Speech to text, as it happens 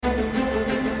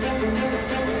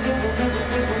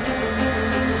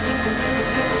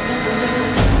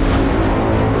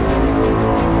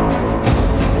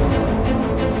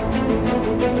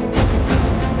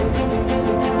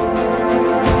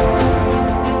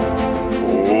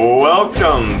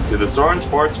Welcome to the Soren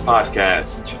Sports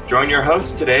Podcast. Join your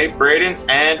host today, Braden,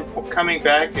 and coming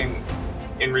back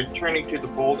and returning to the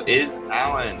fold is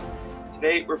Alan.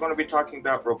 Today we're going to be talking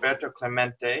about Roberto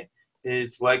Clemente,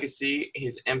 his legacy,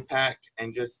 his impact,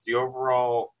 and just the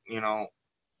overall,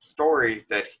 story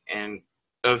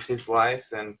of his life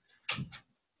and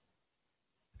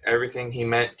everything he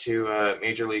meant to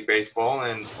Major League Baseball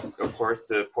and, of course,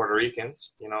 the Puerto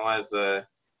Ricans, as a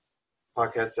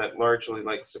podcast that largely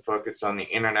likes to focus on the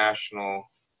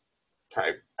international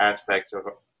type aspects of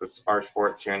our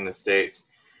sports here in the States.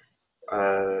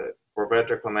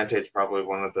 Roberto Clemente is probably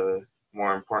one of the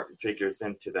more important figures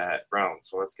into that realm.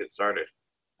 So let's get started.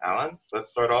 Alan, let's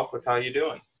start off with how you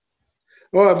doing.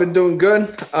 Well, I've been doing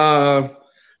good.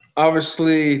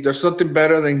 Obviously, there's nothing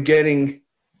better than getting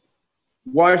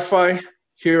Wi-Fi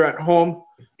here at home.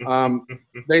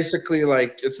 Basically,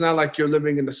 it's not like you're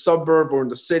living in the suburb or in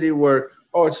the city where,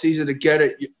 it's easy to get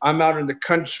it. I'm out in the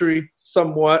country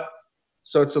somewhat,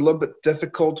 so it's a little bit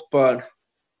difficult, but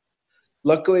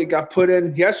luckily it got put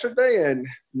in yesterday, and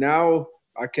now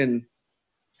I can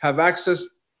have access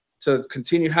to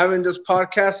continue having this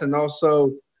podcast and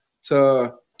also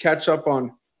to catch up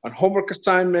on homework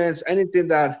assignments, anything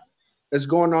that is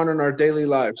going on in our daily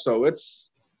lives. So it's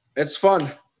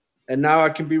fun. And now I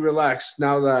can be relaxed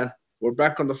now that we're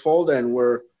back on the fold and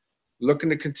we're looking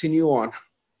to continue on.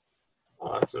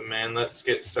 Awesome, man. Let's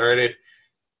get started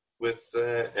with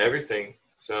everything.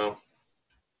 So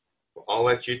I'll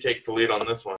let you take the lead on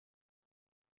this one.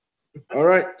 All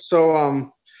right.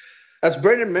 So as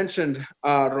Braden mentioned,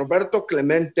 Roberto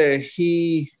Clemente,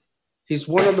 he's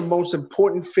one of the most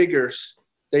important figures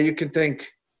that you can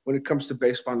think when it comes to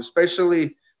baseball,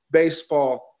 especially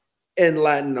baseball in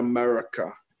Latin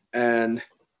America. And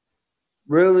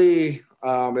really,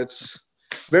 it's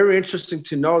very interesting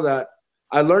to know that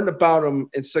I learned about him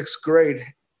in sixth grade,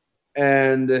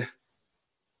 and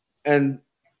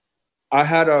I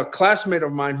had a classmate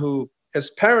of mine who his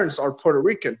parents are Puerto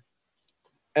Rican,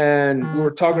 and we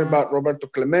were talking about Roberto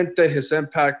Clemente, his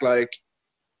impact, it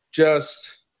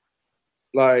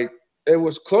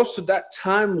was close to that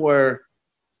time where,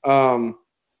 in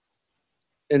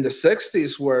the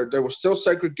 60s, where there was still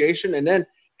segregation, and then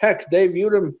heck, they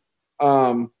viewed him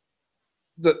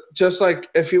just like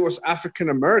if he was African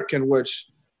American, which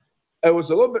it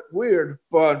was a little bit weird,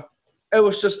 but it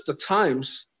was just the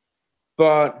times.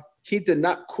 But he did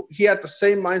not. He had the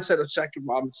same mindset as Jackie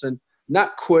Robinson,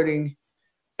 not quitting,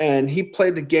 and he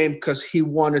played the game because he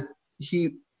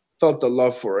felt the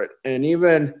love for it, and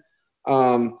even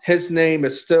his name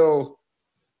is still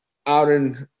out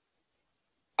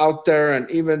there,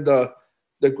 and even the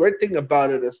great thing about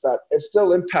it is that it's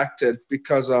still impacted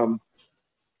because a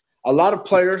lot of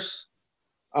players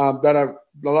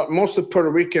most of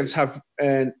Puerto Ricans have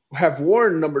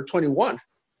worn number 21,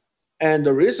 and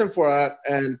the reason for that,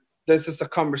 and this is the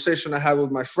conversation I had with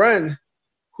my friend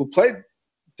who played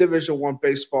Division I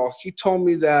baseball. He told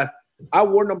me that I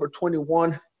wore number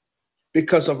 21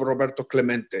 because of Roberto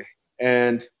Clemente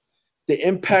and the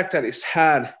impact that he's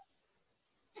had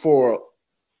for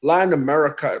Latin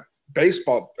America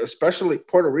baseball, especially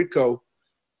Puerto Rico,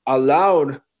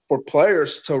 allowed for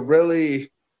players to really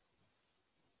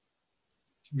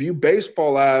view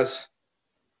baseball as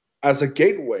a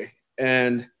gateway.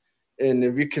 And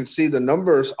if you can see the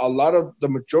numbers, the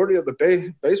majority of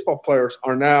the baseball players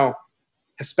are now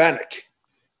Hispanic.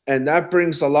 And that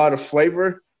brings a lot of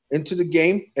flavor into the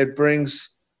game. It brings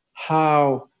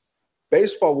how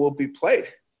baseball will be played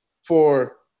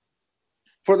for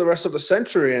the rest of the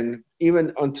century, and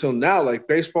even until now.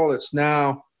 Baseball, it's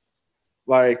now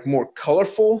more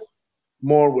colorful,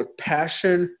 more with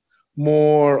passion,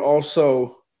 more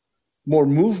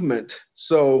movement.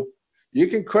 So you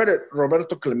can credit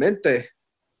Roberto Clemente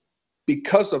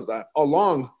because of that,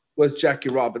 along with Jackie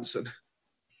Robinson.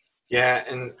 Yeah,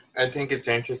 and I think it's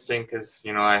interesting because,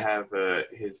 I have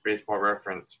his baseball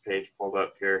reference page pulled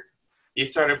up here. He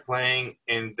started playing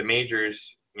in the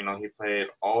majors. He played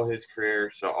all his career,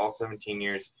 so all 17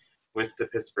 years with the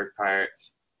Pittsburgh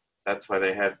Pirates. That's why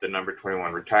they had the number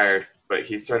 21 retired. But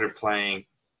he started playing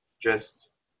just,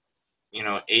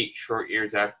 8 short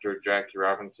years after Jackie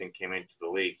Robinson came into the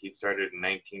league. He started in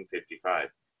 1955.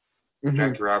 Mm-hmm.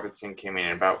 Jackie Robinson came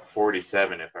in about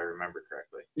 47, if I remember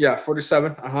correctly. Yeah,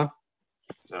 47.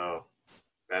 So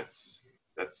that's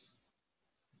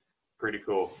pretty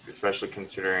cool, especially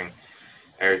considering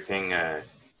everything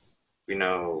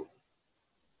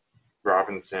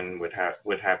Robinson would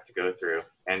have to go through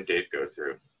and did go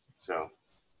through. So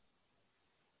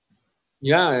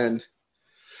yeah,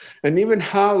 and even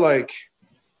how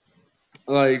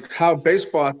how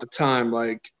baseball at the time,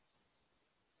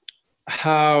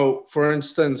 how, for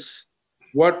instance,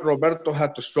 what Roberto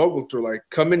had to struggle through. Like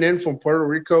coming in from Puerto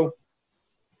Rico,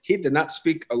 he did not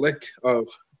speak a lick of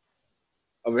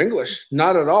English,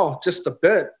 not at all, just a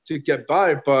bit to get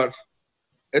by. But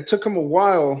it took him a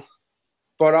while.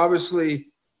 But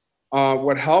obviously,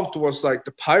 what helped was like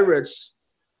the Pirates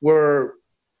were,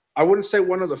 I wouldn't say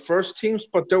one of the first teams,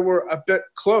 but they were a bit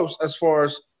close as far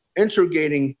as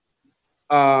integrating,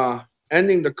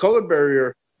 ending the color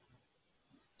barrier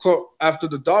after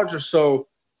the Dodgers. So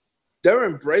their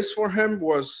embrace for him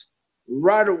was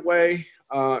right away.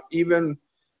 Even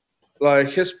like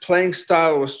his playing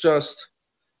style was just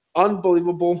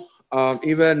unbelievable.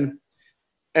 Even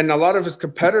and a lot of his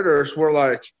competitors were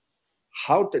like,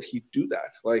 "How did he do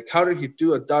that? Like, how did he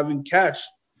do a diving catch?"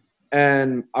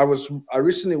 And I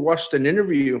recently watched an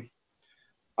interview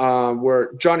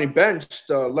where Johnny Bench,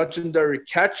 the legendary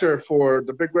catcher for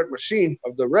the Big Red Machine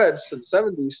of the Reds in the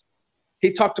 '70s,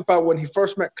 he talked about when he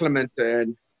first met Clemente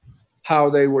and how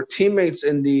they were teammates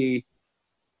in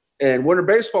winter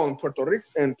baseball in Puerto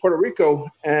Rico,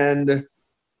 and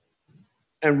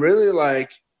really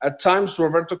like at times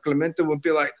Roberto Clemente would be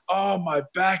like, "Oh, my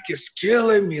back is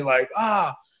killing me," like,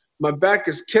 my back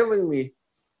is killing me.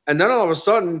 And then all of a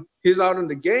sudden he's out in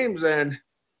the games and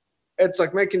it's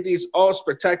like making these all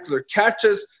spectacular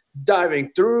catches,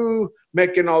 diving through,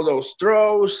 making all those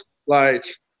throws, like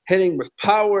hitting with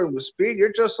power and with speed.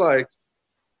 You're just like,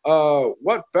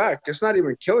 what back? It's not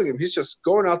even killing him. He's just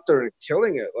going out there and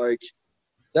killing it. Like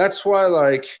that's why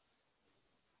like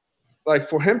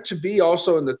for him to be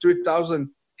also in the 3,000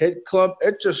 hit club,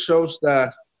 it just shows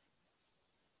that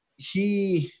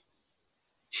he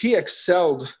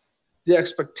excelled the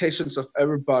expectations of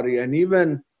everybody, and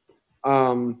even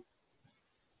how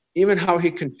he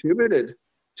contributed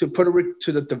to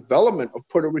to the development of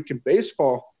Puerto Rican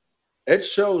baseball. It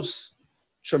shows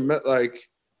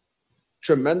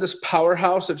tremendous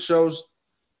powerhouse. It shows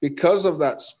because of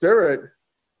that spirit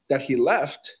that he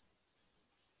left.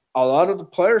 A lot of the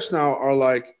players now are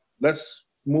like, let's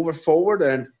move it forward,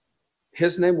 and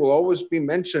his name will always be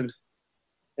mentioned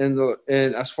in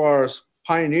as far as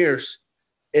pioneers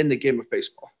in the game of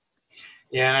baseball.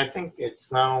 Yeah, and I think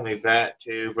it's not only that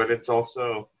too, but it's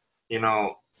also, you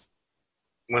know,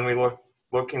 when we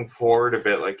looking forward a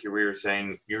bit, like we were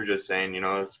saying, you were just saying,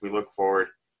 as we look forward,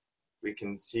 we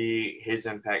can see his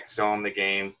impact still in the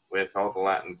game with all the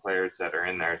Latin players that are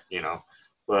in there,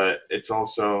 but it's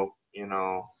also,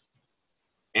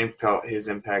 and felt his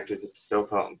impact is still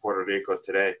felt in Puerto Rico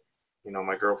today.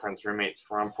 My girlfriend's roommate's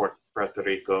from Puerto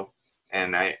Rico,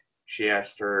 and she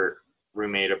asked her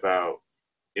roommate about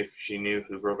if she knew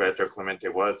who Roberto Clemente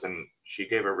was, and she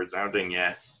gave a resounding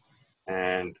yes.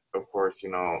 And of course,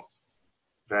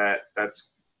 that's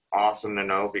awesome to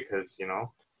know because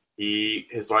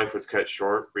his life was cut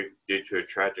short due to a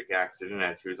tragic accident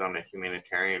as he was on a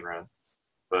humanitarian run,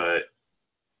 but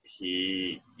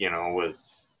he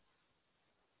was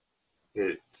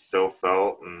it still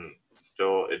felt and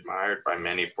still admired by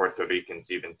many Puerto Ricans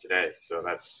even today. So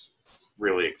that's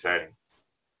really exciting.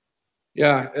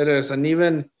 Yeah, it is. And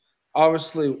even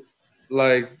obviously,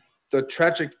 like the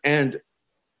tragic end,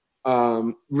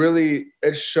 really,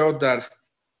 it showed that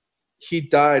he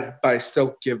died by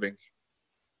still giving.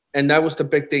 And that was the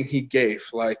big thing he gave.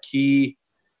 Like he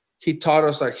taught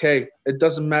us like, hey, it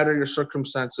doesn't matter your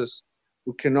circumstances.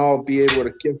 We can all be able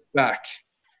to give back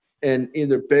in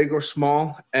either big or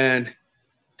small. And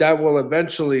that will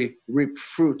eventually reap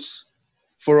fruits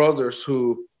for others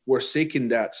who were seeking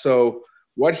that. So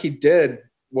what he did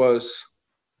was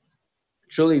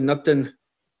truly nothing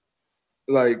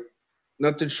like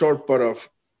nothing short but of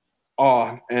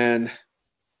awe. And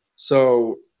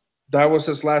so that was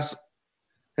his last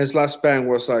bang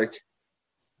was like,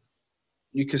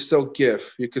 you can still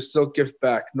give. You can still give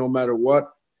back no matter what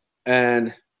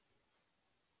and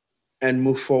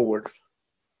move forward.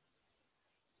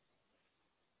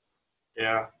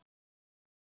 Yeah.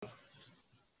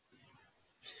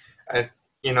 As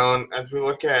I'm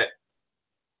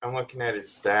looking at his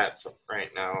stats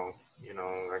right now.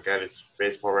 I got his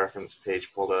Baseball Reference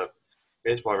page pulled up.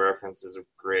 Baseball Reference is a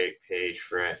great page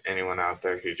for anyone out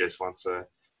there who just wants to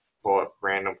pull up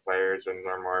random players and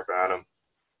learn more about them.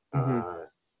 Mm-hmm.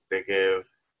 They give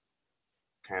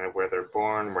kind of where they're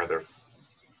born, where they're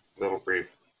little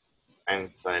brief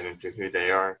insight into who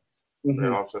they are. Mm-hmm.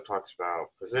 It also talks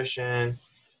about position,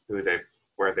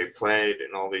 where they played,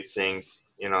 and all these things,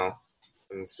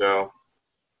 And so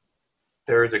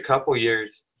there was a couple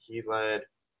years he led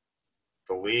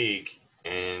the league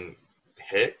in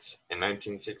hits in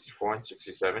 1964 and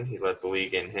 67. He led the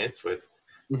league in hits with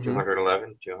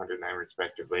 211, 209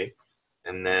 respectively.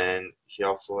 And then he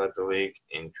also led the league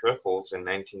in triples in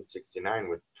 1969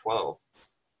 with 12.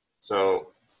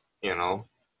 So, you know,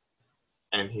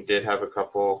 and he did have a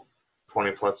couple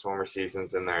 20-plus homer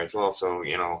seasons in there as well. So,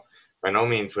 by no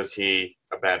means was he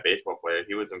a bad baseball player.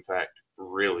 He was, in fact,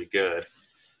 really good.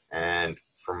 And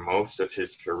for most of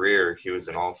his career, he was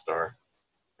an all-star.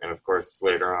 And, of course,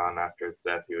 later on after his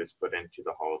death, he was put into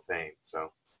the Hall of Fame.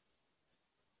 So,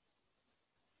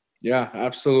 yeah,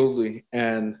 absolutely.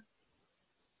 And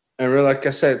really, like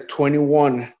I said,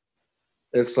 21,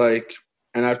 it's like,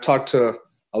 and I've talked to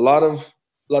a lot of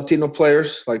Latino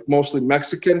players, like mostly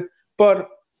Mexican, but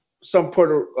some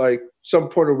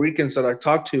Puerto Ricans that I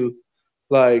talked to,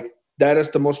 like that is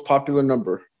the most popular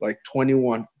number, like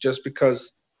 21, just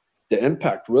because the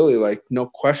impact, really, like no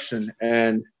question.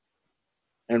 And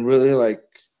really, like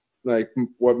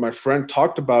what my friend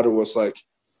talked about, it was like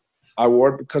I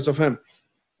wore it because of him,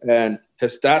 and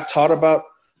his dad taught about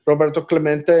Roberto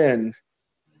Clemente,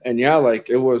 and yeah, like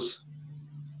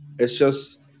it's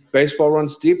just baseball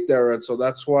runs deep there, and so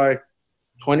that's why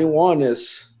 21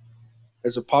 is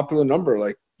a popular number.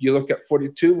 Like you look at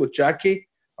 42 with Jackie,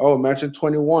 oh, imagine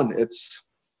 21. It's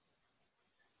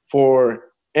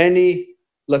for any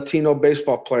Latino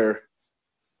baseball player,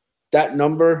 that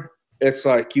number, it's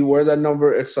like you wear that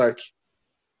number, it's like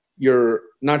you're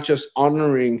not just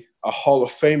honoring a Hall of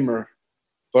Famer,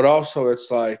 but also it's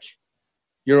like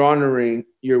you're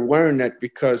wearing it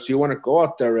because you want to go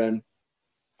out there and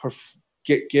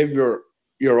give your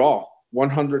all,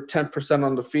 110%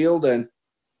 on the field, and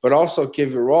but also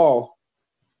give your all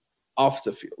off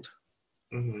the field.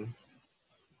 mm-hmm.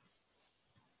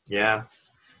 Yeah.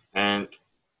 And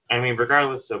I mean,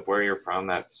 regardless of where you're from,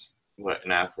 that's what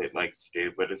an athlete likes to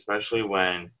do. But especially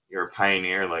when you're a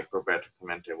pioneer like Roberto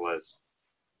Clemente was,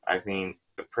 I mean,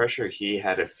 the pressure he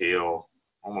had to feel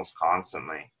almost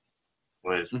constantly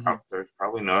was Mm-hmm. there's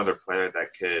probably no other player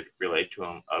that could relate to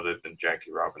him other than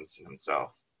Jackie Robinson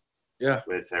himself. Yeah.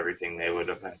 With everything they would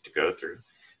have had to go through,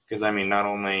 because I mean, not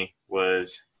only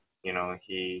was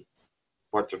he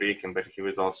Puerto Rican, but he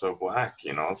was also black.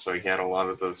 So he had a lot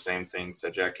of those same things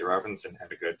that Jackie Robinson had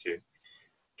to go to.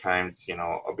 Times,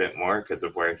 a bit more because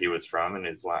of where he was from and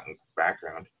his Latin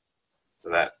background. So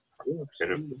that Yeah, could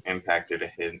have impacted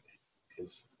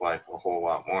his life a whole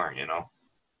lot more.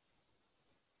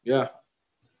 yeah.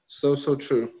 So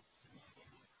true.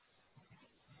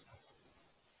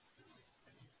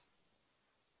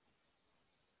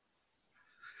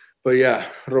 But yeah,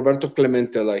 Roberto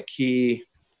Clemente, like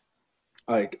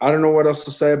I don't know what else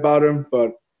to say about him,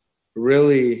 but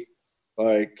really,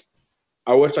 like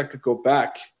I wish I could go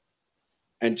back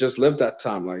and just live that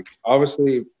time. Like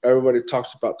obviously everybody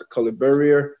talks about the color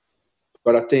barrier,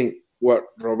 but I think what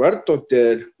Roberto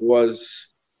did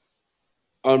was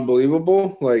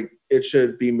unbelievable. Like it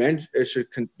should be mentioned. It should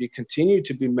be continued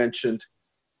to be mentioned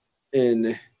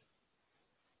in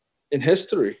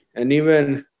history, and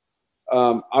even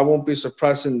I won't be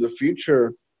surprised in the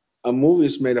future a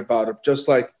movie's made about it, just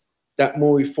like that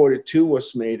movie 42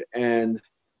 was made, and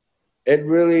it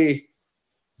really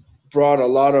brought a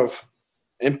lot of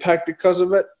impact because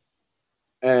of it.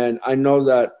 And I know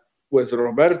that with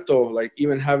Roberto, like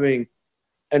even having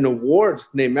an award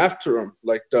named after him,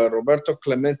 like the Roberto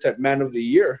Clemente Man of the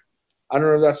Year. I don't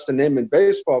know if that's the name in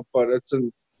baseball, but it's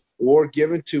an award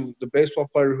given to the baseball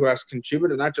player who has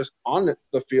contributed not just on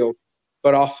the field,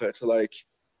 but off it. Like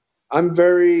I'm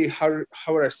very how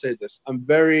would I say this? I'm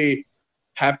very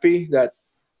happy that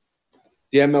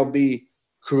the MLB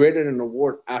created an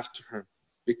award after him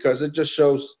because it just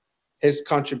shows his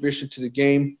contribution to the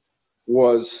game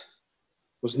was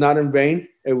not in vain.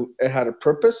 It had a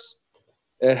purpose.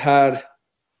 It had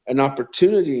an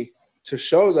opportunity to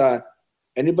show that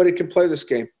anybody can play this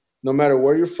game, no matter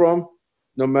where you're from,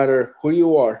 no matter who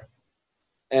you are,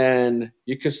 and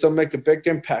you can still make a big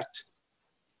impact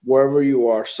wherever you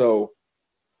are. So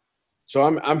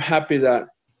I'm happy that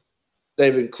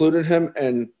they've included him,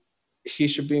 and he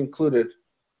should be included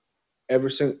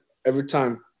every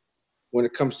time when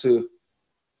it comes to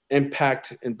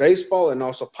impact in baseball and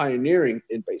also pioneering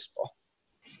in baseball.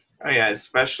 Oh yeah,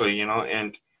 especially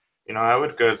and I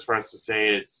would go as far as to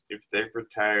say is if they've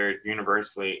retired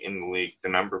universally in the league the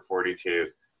number 42,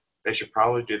 they should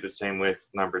probably do the same with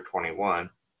number 21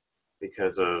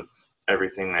 because of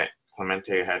everything that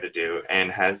Clemente had to do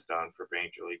and has done for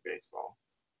Major League Baseball,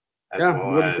 as Yeah,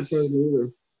 well wouldn't surprise as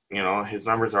me either. his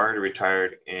numbers are already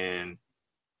retired in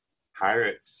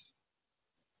Pirates,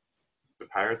 the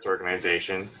Pirates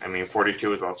organization. I mean, 42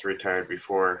 was also retired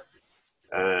before.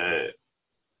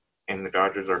 In the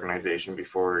Dodgers organization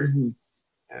before Mm-hmm.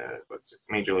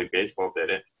 Major League Baseball did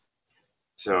it.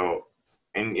 So,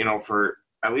 And, for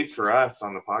at least for us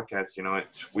on the podcast,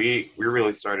 we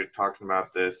really started talking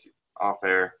about this off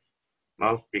air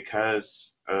most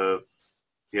because of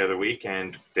the other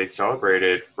weekend they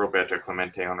celebrated Roberto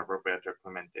Clemente on a Roberto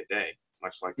Clemente Day,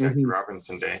 much like Jackie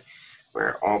Robinson Day,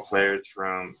 where all players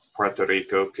from Puerto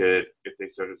Rico could, if they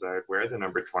so desired, wear the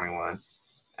number 21,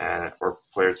 or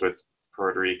players with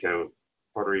Puerto Rico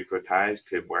ties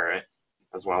could wear it,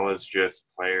 as well as just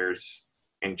players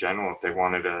in general if they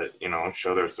wanted to,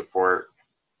 show their support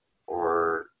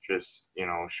or just,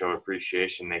 show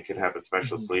appreciation, they could have a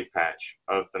special sleeve patch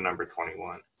of the number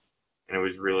 21. And it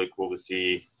was really cool to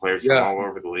see players from all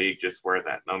over the league just wear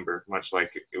that number, much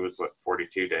like it was like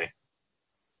 42 Day.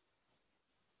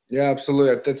 Yeah,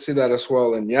 absolutely. I did see that as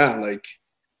well. And yeah, like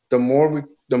the more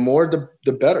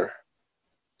the better.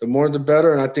 The more the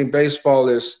better. And I think baseball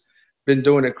has been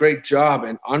doing a great job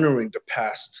in honoring the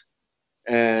past.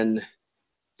 And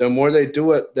the more they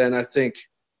do it, then I think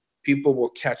people will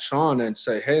catch on and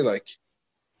say, hey, like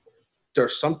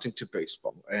there's something to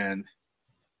baseball, and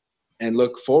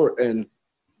look forward and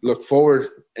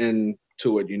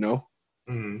to it,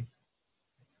 Mm-hmm.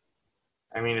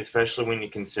 I mean, especially when you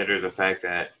consider the fact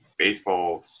that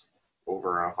baseball's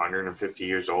over 150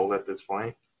 years old at this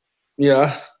point.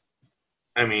 Yeah.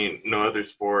 I mean, no other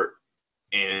sport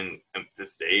in the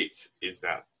States is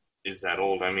that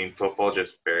old. I mean, football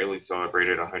just barely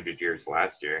celebrated 100 years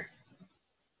last year.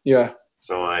 Yeah.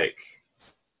 So, like,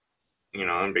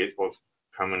 and baseball's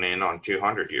coming in on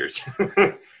 200 years.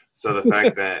 So the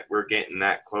fact that we're getting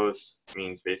that close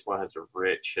means baseball has a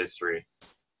rich history.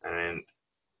 And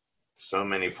so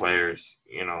many players,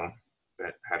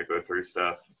 that had to go through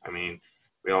stuff. I mean,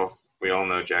 we all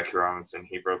know Jackie Robinson.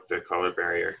 He broke the color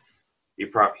barrier. He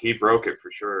broke it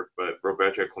for sure, but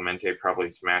Roberto Clemente probably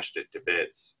smashed it to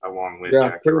bits along with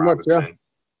Jackie Robinson.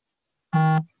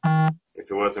 Much, yeah. If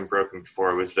it wasn't broken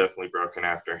before, it was definitely broken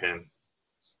after him.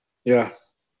 Yeah.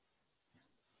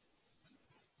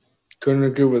 Couldn't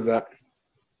agree with that.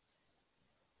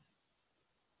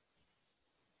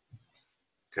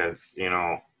 Because,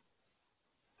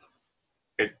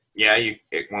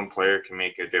 one player can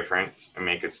make a difference and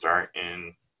make a start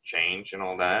and change and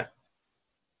all that.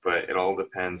 But it all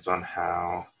depends on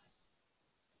how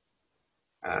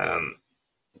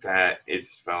that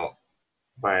is felt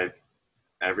by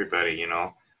everybody,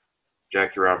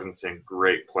 Jackie Robinson,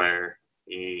 great player.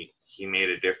 He made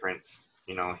a difference.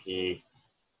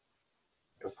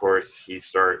 Of course, he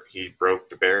broke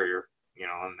the barrier,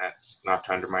 and that's not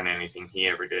to undermine anything he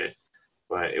ever did.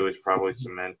 But it was probably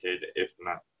cemented, if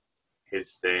not his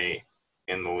stay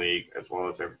in the league, as well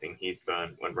as everything he's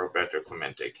done when Roberto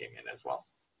Clemente came in as well.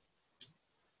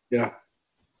 Yeah.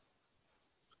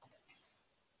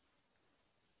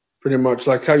 Pretty much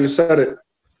like how you said it.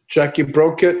 Jackie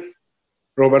broke it.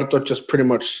 Roberto just pretty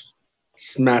much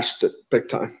smashed it big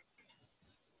time.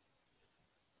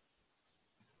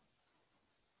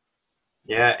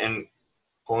 Yeah, and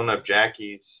pulling up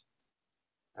Jackie's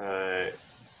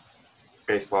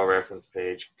baseball reference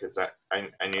page, because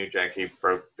I knew Jackie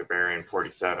broke the barrier in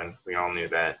 47. We all knew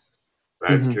that.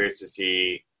 But I was curious to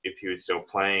see if he was still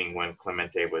playing when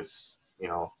Clemente was,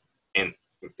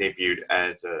 debuted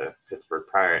as a Pittsburgh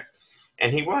Pirate.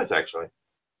 And he was, actually.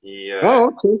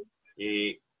 Okay.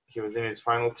 He was in his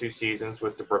final 2 seasons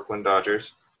with the Brooklyn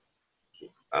Dodgers.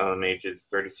 Ages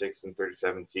 36 and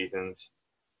 37 seasons.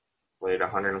 Played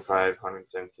 105,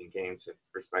 117 games,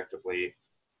 respectively.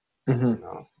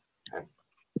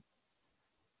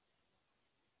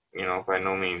 By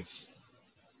no means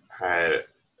had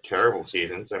terrible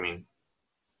seasons. I mean,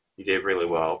 he did really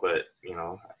well, but, he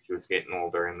was getting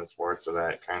older in the sport, so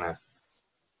that kind of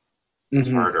is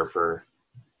harder for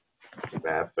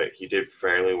that. But he did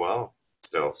fairly well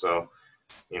still. So,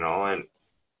 and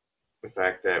the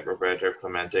fact that Roberto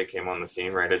Clemente came on the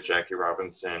scene right as Jackie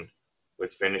Robinson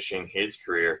was finishing his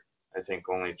career, I think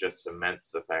only just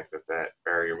cements the fact that that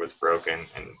barrier was broken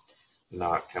and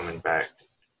not coming back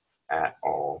at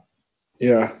all.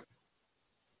 Yeah.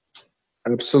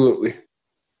 Absolutely.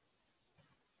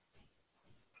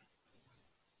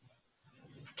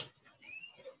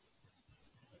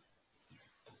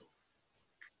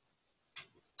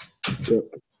 Yep.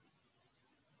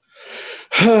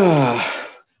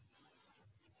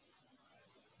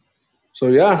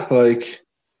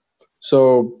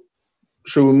 So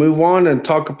should we move on and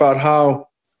talk about how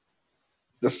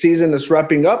the season is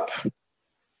wrapping up?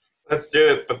 Let's do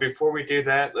it. But before we do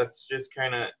that, let's just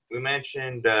we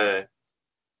mentioned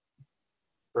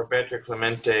Roberto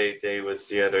Clemente Day was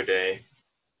the other day.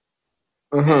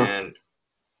 And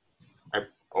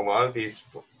a lot of these,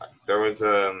 there was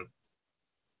a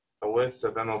list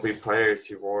of MLB players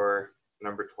who wore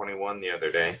number 21 the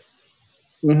other day.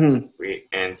 Mm-hmm.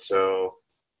 And so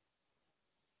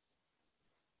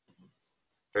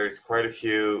there's quite a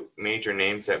few major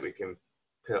names that we can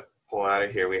pull out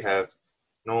of here. We have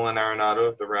Nolan Arenado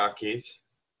of the Rockies.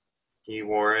 He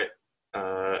wore it.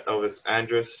 Elvis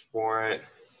Andrus wore it.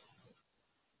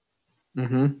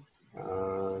 Mm-hmm.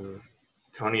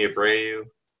 Tony Abreu.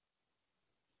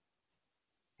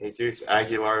 Jesus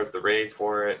Aguilar of the Rays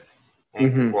wore it.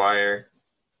 Hank Mm-hmm. McGuire.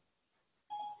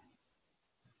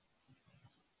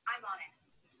 I'm on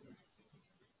it.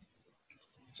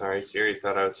 Sorry, Siri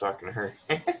thought I was talking to her.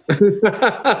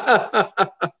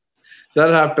 That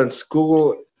happens.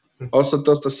 Google also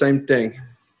does the same thing.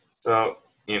 So,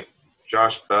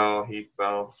 Josh Bell, Heath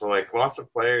Bell. So, like, lots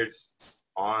of players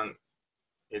on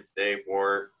his day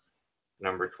wore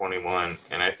number 21.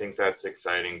 And I think that's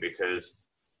exciting because,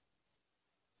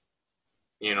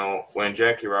 when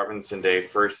Jackie Robinson Day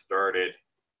first started,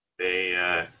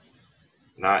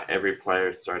 not every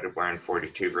player started wearing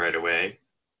 42 right away,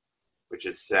 which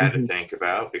is sad to think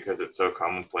about because it's so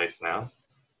commonplace now.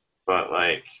 But,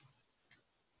 like,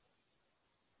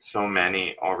 so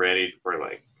many already were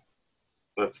like,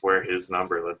 let's wear his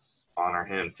number. Let's honor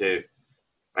him too.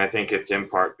 And I think it's in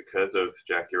part because of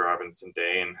Jackie Robinson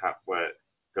Day and what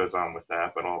goes on with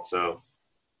that, but also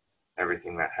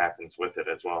everything that happens with it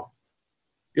as well.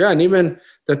 Yeah, and even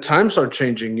the times are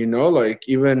changing, like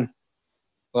even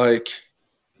like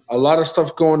a lot of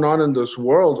stuff going on in this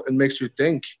world. It makes you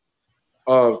think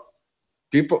of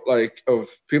people like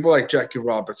Jackie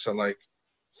Robinson, like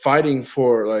fighting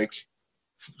for like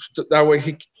that way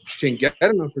he can get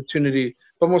an opportunity,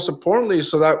 but most importantly,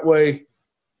 so that way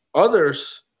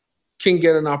others can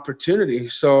get an opportunity.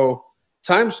 So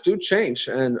times do change,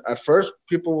 and at first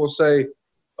people will say,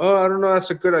 "Oh, I don't know, that's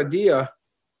a good idea,"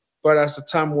 but as the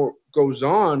time goes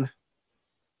on,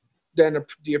 then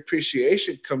the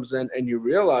appreciation comes in, and you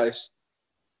realize,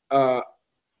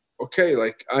 okay,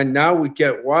 like now we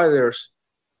get why there's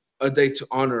a day to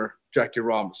honor Jackie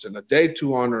Robinson, a day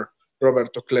to honor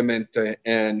Roberto Clemente,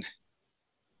 and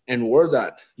wear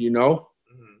that,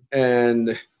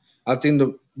 And I think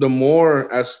the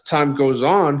more as time goes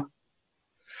on,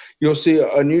 you'll see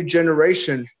a new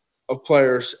generation of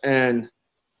players, and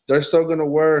they're still going to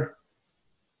wear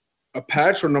a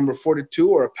patch or number 42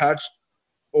 or a patch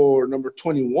or number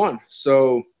 21.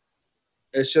 So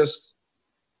it's just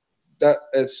that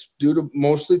it's due to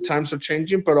mostly times are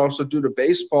changing, but also due to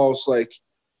baseball's like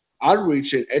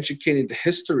outreach and educating the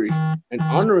history and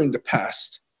honoring the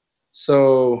past.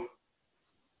 So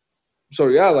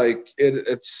yeah, like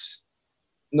it's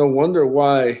no wonder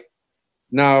why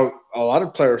now a lot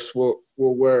of players will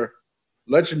wear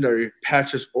legendary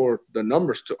patches or the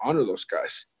numbers to honor those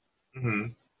guys.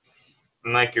 Mm-hmm.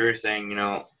 And like you were saying,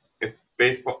 if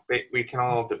baseball, we can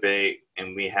all debate,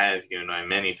 and we have,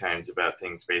 many times about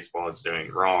things baseball is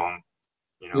doing wrong.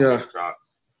 Yeah.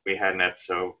 We had an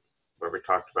episode where we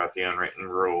talked about the unwritten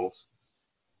rules,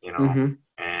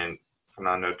 and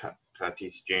Fernando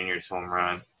Tatis Jr.'s home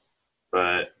run.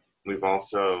 But we've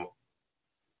also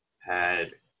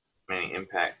had many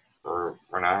impact, or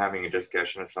we're not having a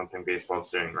discussion of something baseball is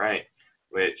doing right,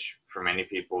 which for many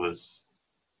people is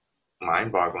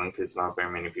mind-boggling because not very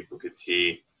many people could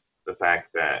see the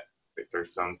fact that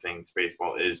there's some things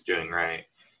baseball is doing right,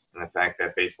 and the fact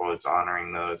that baseball is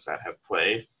honoring those that have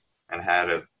played and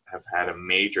have had a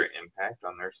major impact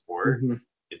on their sport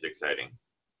is exciting.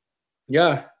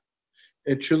 Yeah,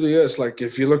 it truly is. Like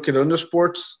if you look at other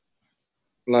sports,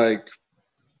 like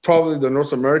probably the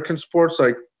North American sports,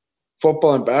 like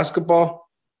football and basketball,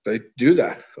 they do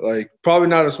that. Like probably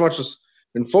not as much as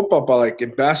in football, but like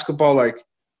in basketball, like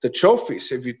the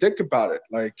trophies, if you think about it,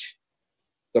 like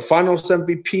the finals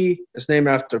MVP is named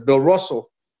after Bill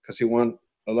Russell because he won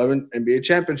 11 NBA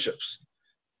championships.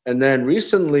 And then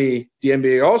recently, the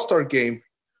NBA All-Star Game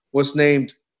was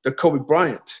named the Kobe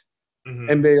Bryant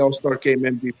NBA All-Star Game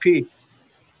MVP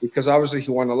because obviously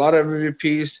he won a lot of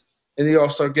MVPs in the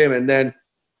All-Star Game. And then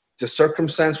the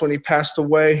circumstance when he passed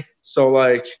away. So,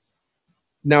 like,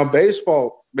 now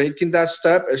baseball making that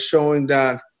step is showing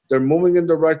that they're moving in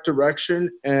the right direction,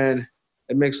 and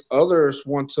it makes others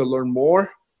want to learn more.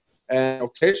 And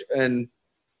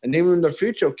even in the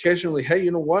future, occasionally, hey,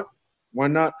 you know what? Why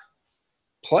not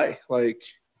play? Like,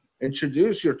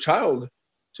 introduce your child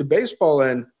to baseball,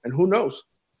 and who knows?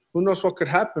 Who knows what could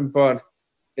happen? But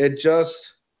it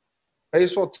just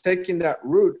baseball taking that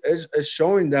route is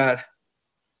showing that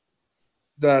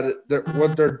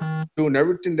what they're doing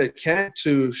everything they can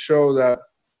to show that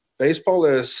baseball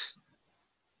is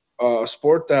a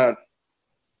sport that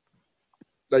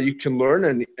you can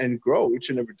learn and grow each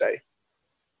and every day.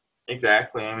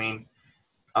 Exactly. I mean,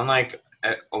 unlike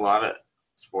a lot of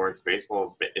sports,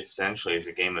 baseball essentially is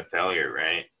a game of failure,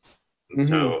 right? And Mm-hmm.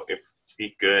 so, if to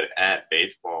be good at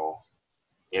baseball,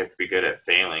 you have to be good at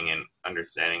failing and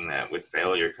understanding that with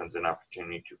failure comes an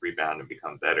opportunity to rebound and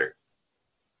become better.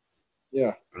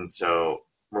 Yeah. And so,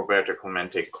 Roberto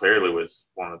Clemente clearly was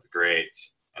one of the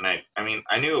greats. And I mean,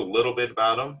 I knew a little bit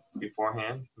about him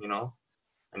beforehand. I knew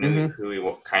Mm-hmm. who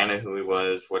he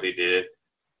was, what he did,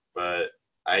 but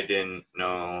I didn't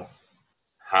know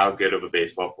how good of a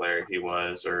baseball player he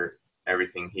was or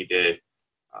everything he did.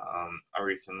 I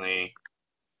recently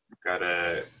got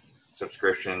a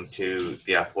subscription to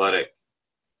The Athletic,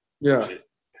 Yeah. which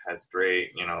has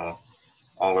great,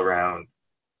 all around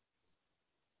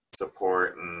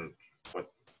support and with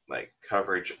like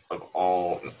coverage of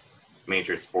all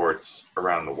major sports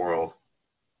around the world,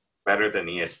 better than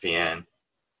ESPN.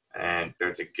 And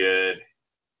there's a good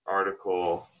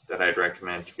article that I'd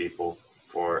recommend to people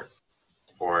for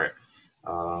it.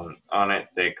 On it,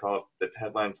 the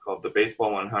headline's called "The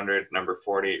Baseball 100, Number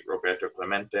 40, Roberto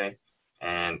Clemente,"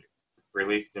 and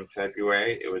released in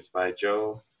February. It was by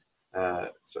Joe.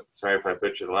 Sorry if I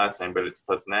butchered the last name, but it's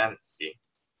Poznanski.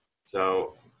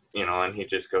 So, and he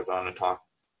just goes on to talk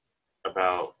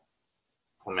about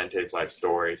Clemente's life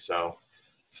story. So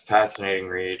it's a fascinating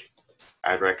read.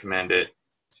 I'd recommend it.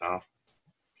 So,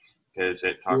 because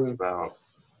it talks Yeah. about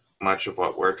much of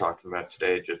what we're talking about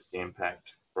today, just the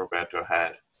impact Roberto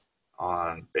had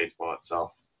on baseball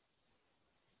itself.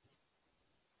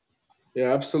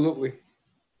 Yeah, absolutely.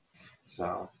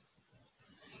 So,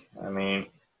 I mean,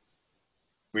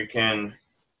 we can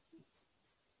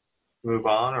move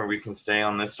on or we can stay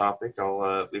on this topic.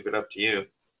 I'll leave it up to you.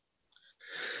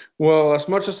 Well, as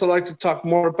much as I like to talk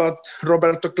more about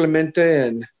Roberto Clemente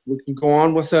and we can go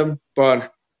on with him,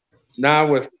 but now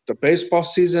with the baseball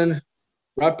season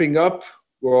wrapping up,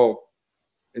 well,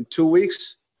 in 2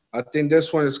 weeks, I think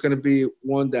this one is going to be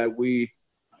one that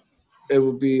it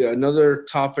will be another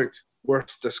topic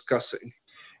worth discussing.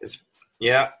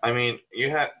 Yeah, I mean,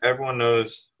 everyone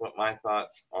knows what my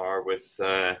thoughts are with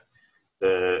the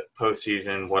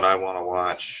postseason, what I want to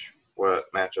watch, what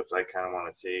matchups I kind of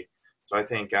want to see. So I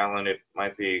think, Alan, it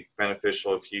might be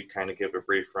beneficial if you kind of give a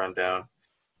brief rundown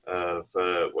of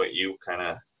what you kind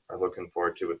of are looking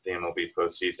forward to with the MLB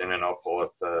postseason, and I'll pull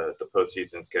up the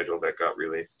postseason schedule that got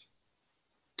released.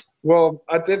 Well,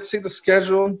 I did see the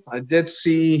schedule. I did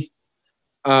see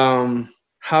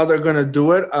how they're going to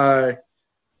do it.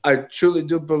 I truly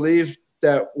do believe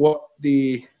that what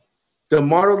the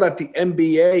model that the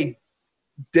NBA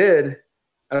did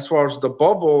as far as the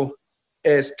bubble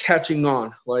is catching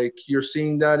on. Like you're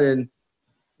seeing that in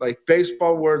like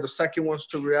baseball where the second wants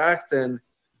to react, and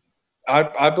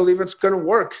I believe it's gonna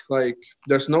work. Like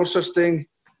there's no such thing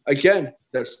again,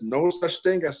 there's no such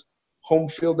thing as home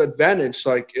field advantage.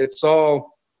 Like it's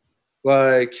all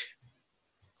like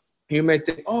you may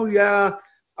think, oh yeah,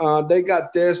 they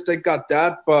got this, they got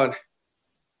that, but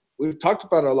we've talked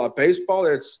about it a lot. Baseball,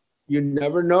 it's you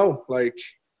never know like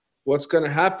what's gonna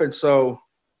happen. So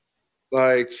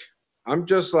like I'm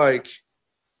just like,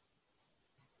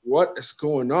 what is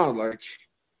going on? Like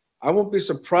I won't be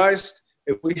surprised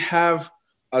if we have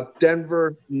a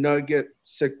Denver Nugget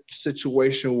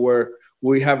situation where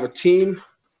we have a team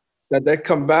that they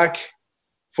come back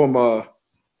from a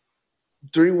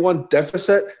 3-1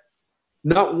 deficit,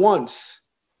 not once,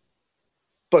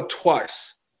 but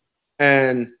twice.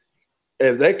 And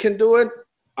if they can do it,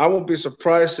 I won't be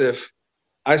surprised if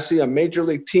I see a major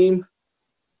league team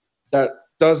that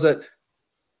does it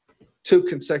 2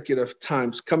 consecutive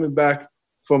times, coming back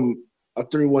from a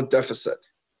 3-1 deficit.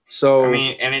 I So,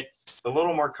 mean, and it's a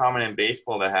little more common in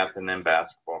baseball to happen than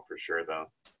basketball for sure, though.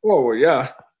 oh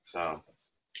yeah, So,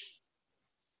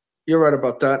 you're right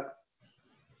about that.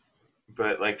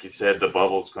 but like you said, the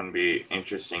bubble's going to be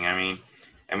interesting. I mean,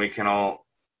 and we can all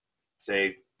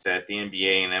say that the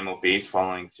NBA and MLB is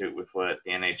following suit with what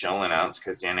the NHL announced,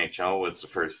 because the NHL was the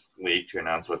first league to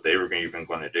announce what they were even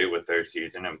going to do with their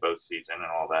season and both season and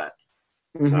all that.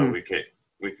 So Mm-hmm.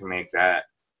 we can make that,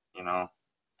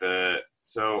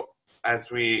 so as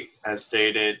we have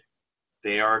stated,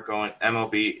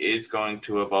 MLB is going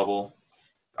to a bubble.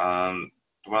 The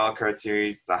wild card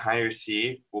series, the higher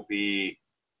seed will be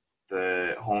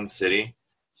the home city.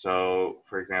 So,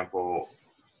 for example,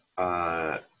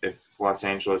 if Los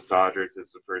Angeles Dodgers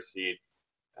is the first seed,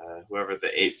 whoever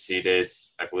the 8th seed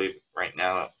is, I believe right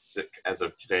now, as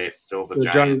of today, it's still the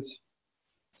Giants.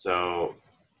 So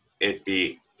it'd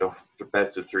be the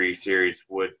best of 3 series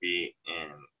would be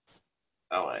in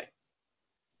LA.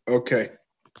 Okay.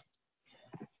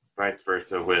 Vice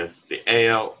versa with the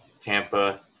AL,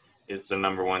 Tampa is the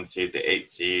number 1 seed. The 8th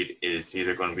seed is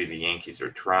either going to be the Yankees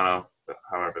or Toronto. But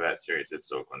however, that series is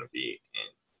still going to be in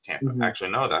Tampa. Mhm.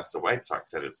 Actually, no, that's the White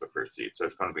Sox that is the 1st seed, so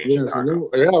it's going to be in Yeah, Chicago.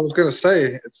 I was gonna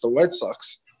say it's the White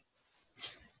Sox.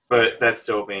 But that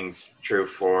still being true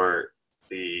for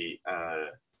the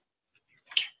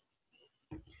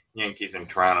Yankees and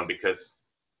Toronto because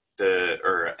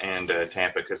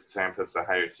Tampa, because Tampa's the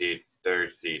higher seed. Their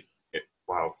seed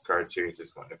wild card series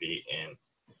is going to be in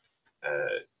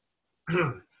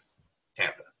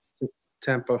Tampa.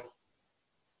 Tampa.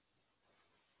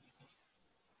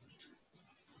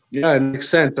 Yeah, it makes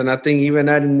sense, and I think even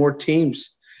adding more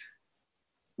teams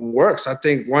works. I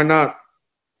think why not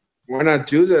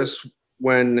do this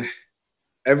when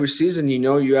every season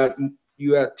you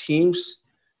add teams,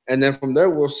 and then from there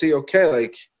we'll see. Okay,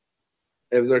 like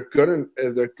if they're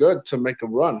good to make a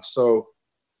run. So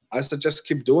I suggest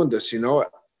keep doing this.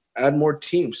 Add more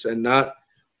teams and not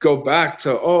go back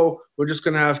to we're just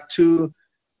gonna have two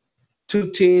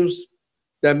teams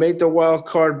that made the wild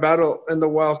card battle in the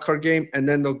wild card game, and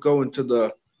then they'll go into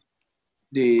the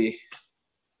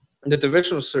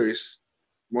divisional series.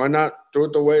 Why not do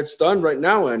it the way it's done right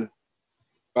now and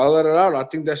ballot it out? I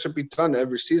think that should be done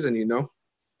every season.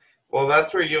 Well,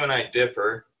 that's where you and I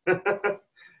differ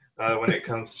when it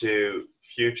comes to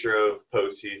future of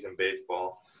postseason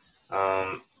baseball.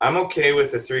 I'm okay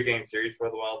with the 3-game series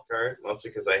for the wild card, mostly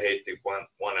because I hate the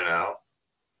one and out.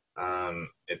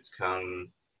 It's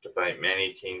come to bite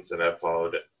many teams that I've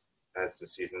followed as the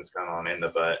season's gone on in the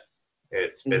butt.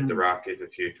 It's bit the Rockies a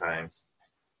few times.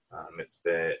 It's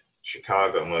bit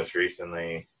Chicago most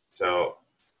recently. So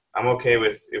I'm okay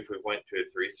with if we went to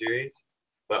a 3 series.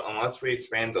 But unless we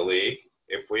expand the league,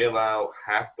 if we allow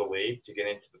half the league to get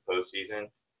into the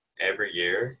postseason every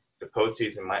year, the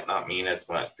postseason might not mean as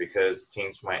much because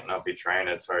teams might not be trying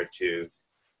as hard to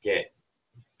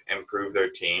improve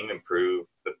their team, improve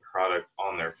the product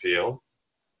on their field.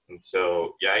 And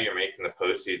so, yeah, you're making the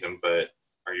postseason, but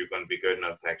are you going to be good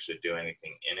enough to actually do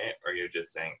anything in it? Or are you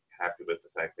just saying happy with the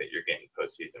fact that you're getting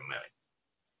postseason money?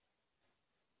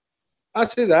 I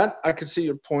see that. I can see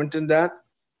your point in that.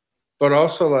 But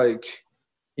also, like,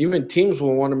 even teams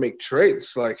will want to make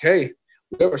trades. Like, hey,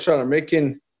 we have a shot at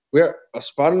we're a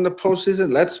spot in the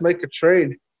postseason. Let's make a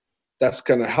trade that's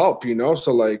going to help,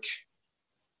 So, like,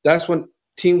 that's when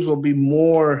teams will be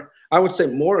more, I would say,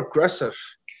 more aggressive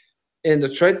in the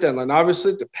trade deadline,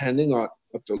 obviously, depending on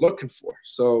what they're looking for.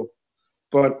 So,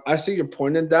 but I see your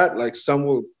point in that. Like,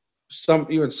 some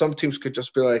teams could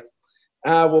just be like,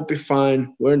 we'll be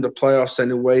fine. We're in the playoffs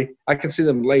anyway. I can see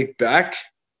them laid back.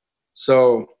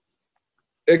 So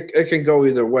it can go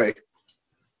either way.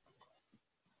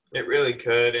 It really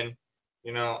could. And,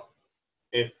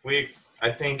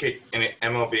 I think an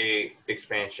MLB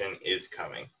expansion is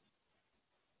coming.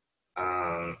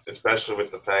 Especially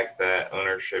with the fact that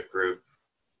ownership group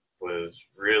was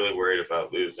really worried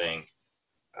about losing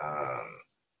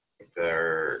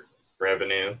their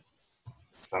revenue,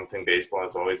 something baseball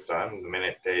has always done. The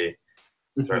minute they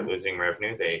start losing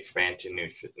revenue, they expand to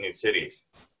new cities.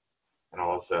 And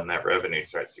all of a sudden that revenue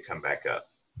starts to come back up.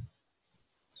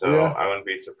 So yeah. I wouldn't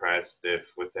be surprised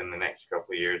if within the next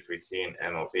couple of years we see an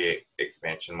MLB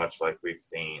expansion, much like we've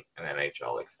seen an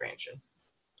NHL expansion.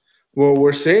 Well,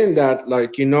 we're saying that,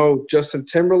 like, Justin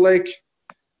Timberlake,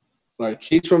 like,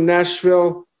 he's from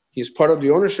Nashville. He's part of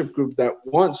the ownership group that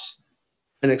wants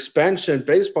an expansion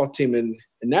baseball team in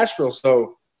Nashville.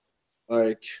 So,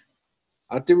 like,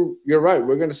 I think you're right.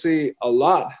 We're going to see a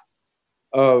lot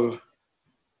of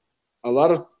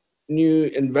new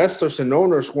investors and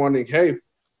owners wanting, hey,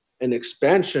 an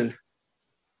expansion,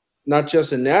 not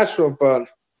just in Nashville, but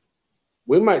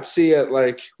we might see it,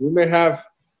 like, we may have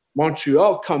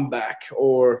Montreal come back,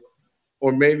 or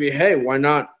maybe, hey, why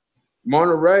not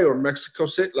Monterrey or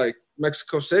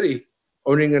Mexico City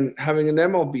owning and having an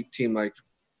MLB team? Like,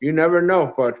 you never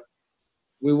know, but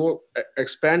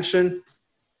expansion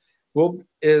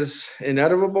is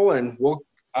inevitable, and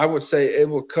I would say it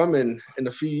will come in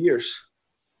a few years.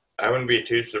 I wouldn't be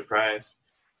too surprised.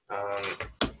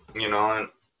 And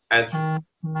as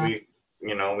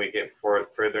we get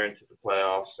further into the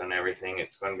playoffs and everything,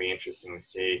 it's going to be interesting to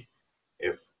see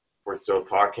if we're still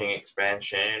talking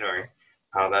expansion or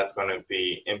how that's going to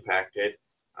be impacted.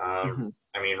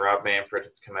 I mean, Rob Manfred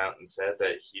has come out and said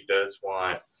that he does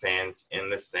want fans in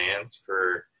the stands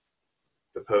for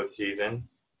the postseason.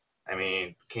 I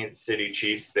mean, Kansas City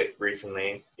Chiefs, that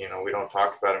recently, we don't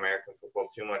talk about American football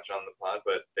too much on the pod,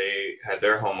 but they had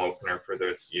their home opener for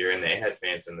this year, and they had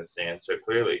fans in the stands, so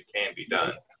clearly it can be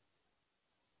done.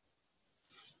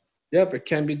 Yep, it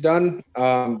can be done.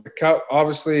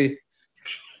 Obviously,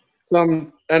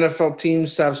 some NFL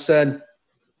teams have said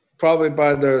probably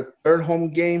by the third home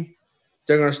game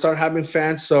they're gonna start having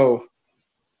fans. So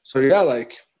yeah,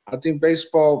 like I think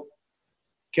baseball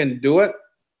can do it,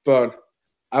 but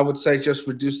I would say just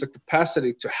reduce the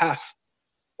capacity to half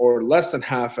or less than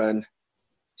half and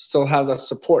still have that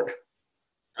support.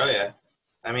 Oh yeah,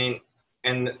 I mean,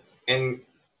 and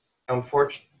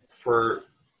unfortunately for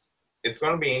it's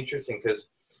going to be interesting because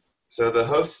so the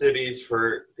host cities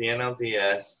for the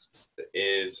NLDS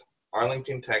is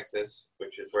Arlington, Texas,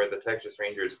 which is where the Texas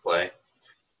Rangers play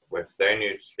with their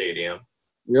new stadium.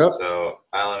 Yep. So,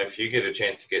 Alan, if you get a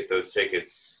chance to get those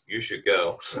tickets, you should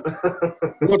go.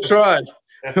 We'll try.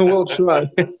 We'll try.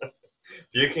 If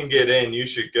you can get in, you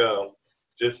should go.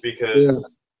 Just Yeah.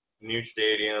 because new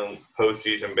stadium,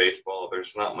 postseason baseball,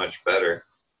 there's not much better.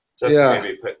 Except Yeah.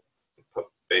 for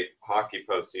maybe hockey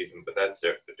postseason, but that's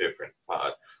a different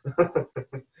pod.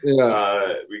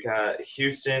 Yeah. We got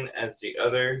Houston as the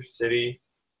other city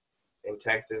in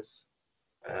Texas.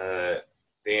 The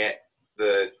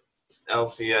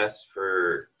LCS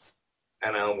for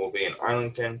NL will be in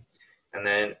Arlington. And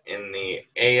then in the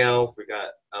AL, we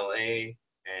got LA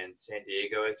and San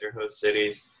Diego as their host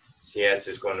cities. CS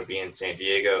is going to be in San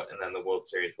Diego, and then the World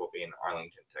Series will be in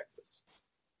Arlington, Texas.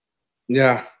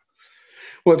 Yeah.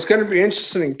 Well, it's going to be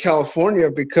interesting in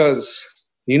California because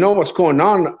you know what's going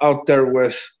on out there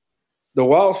with the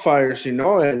wildfires,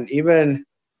 and even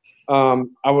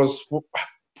I was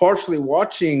partially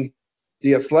watching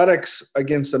the Athletics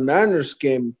against the Mariners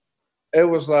game. It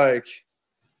was like,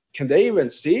 can they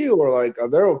even see, or like, are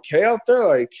they okay out there?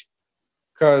 Like,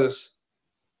 because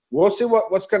we'll see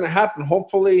what's going to happen.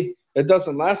 Hopefully, it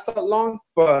doesn't last that long,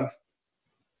 but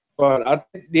I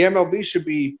think the MLB should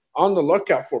be on the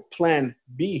lookout for Plan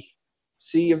B.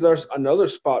 See if there's another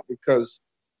spot because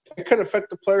it could affect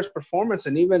the players' performance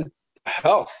and even the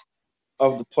health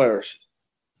of the players.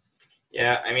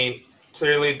 Yeah, I mean,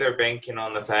 clearly they're banking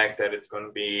on the fact that it's going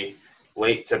to be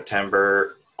late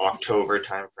September, October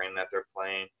timeframe that they're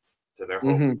playing. So they're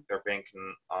they're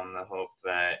banking on the hope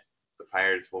that the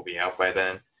fires will be out by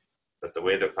then. But the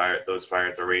way those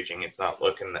fires are raging, it's not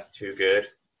looking that too good.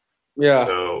 Yeah.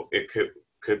 So it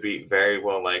could be very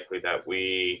well likely that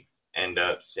we end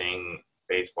up seeing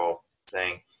baseball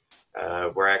saying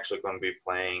we're actually going to be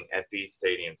playing at these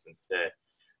stadiums instead.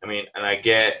 I mean, and I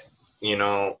get,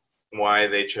 why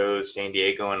they chose San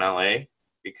Diego and LA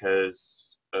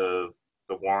because of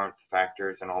the warmth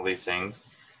factors and all these things.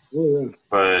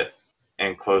 But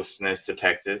and closeness to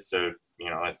Texas, so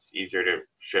it's easier to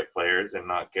ship players and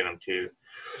not get them too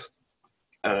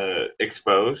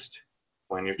exposed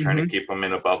when you're trying to keep them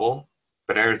in a bubble.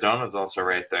 But Arizona's also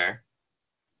right there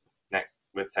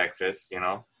with Texas,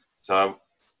 so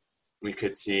we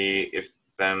could see if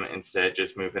them instead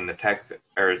just move into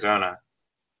Arizona.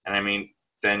 And I mean,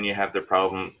 then you have the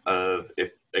problem of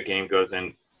if a game goes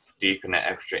in deep into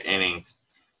extra innings,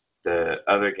 the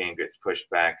other game gets pushed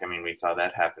back. I mean, we saw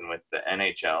that happen with the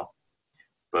NHL.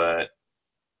 But,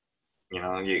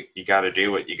 you got to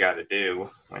do what you got to do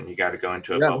when you got to go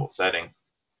into a bubble setting.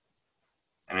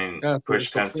 I mean, push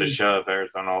comes to shove.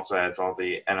 Arizona also has all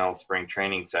the NL spring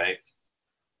training sites.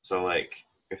 So,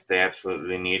 if they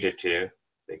absolutely needed to,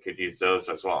 they could use those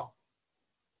as well.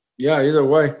 Yeah, either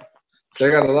way.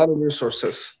 They got a lot of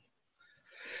resources.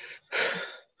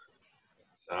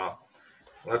 So,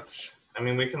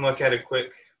 we can look at a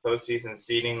quick postseason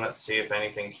seeding. Let's see if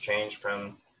anything's changed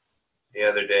from the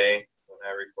other day when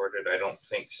I recorded. I don't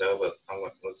think so, but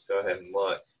let's go ahead and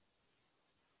look.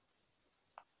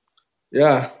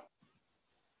 Yeah.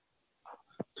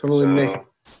 Totally make.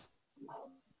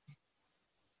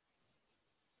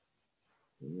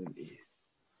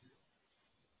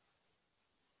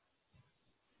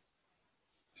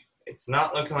 It's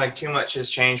not looking like too much has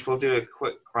changed. We'll do a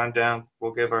quick rundown.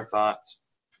 We'll give our thoughts.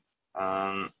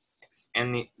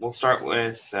 We'll start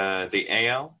with the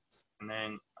AL, and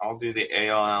then I'll do the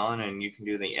AL, Alan, and you can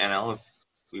do the NL if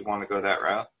we want to go that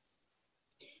route.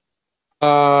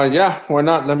 Yeah, why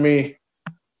not? Let me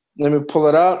pull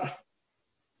it out.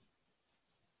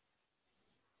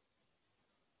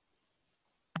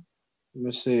 Let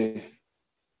me see.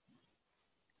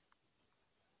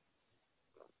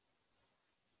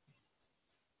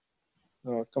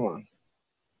 Oh, come on.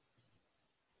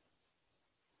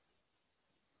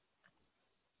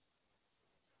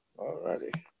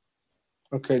 Alrighty.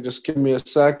 Okay, just give me a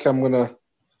sec. You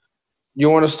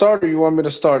want to start or you want me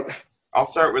to start? I'll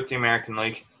start with the American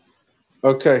League.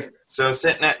 Okay. So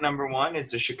sitting at number 1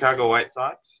 is the Chicago White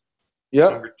Sox.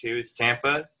 Yep. Number 2 is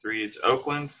Tampa. 3 is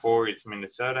Oakland. 4 is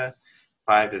Minnesota.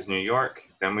 5 is New York.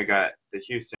 Then we got the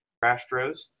Houston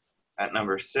Astros at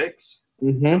number 6.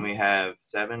 and Mm-hmm. we have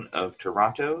 7 of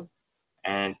Toronto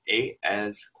and 8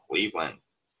 as Cleveland.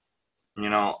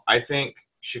 I think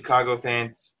Chicago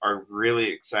fans are really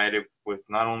excited with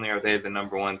not only are they the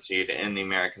number 1 seed in the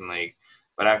American League,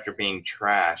 but after being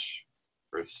trash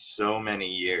for so many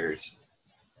years,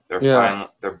 Yeah.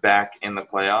 they're back in the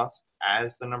playoffs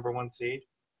as the number 1 seed.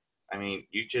 I mean,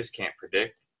 you just can't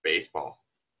predict baseball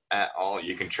at all.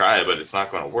 You can try, but it's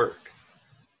not going to work.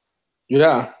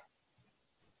 Yeah.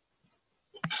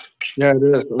 Yeah, it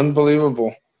is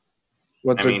unbelievable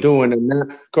what I they're mean, doing. And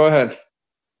that, go ahead.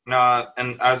 no,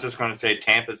 and I was just going to say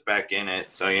Tampa's back in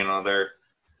it, so they're.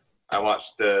 I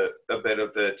watched a bit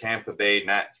of the Tampa Bay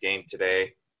Nats game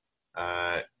today.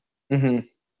 Uh, Mm-hmm.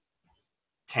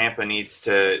 Tampa needs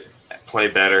to play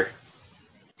better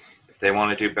if they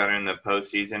want to do better in the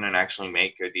postseason and actually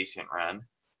make a decent run.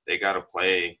 They got to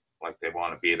play like they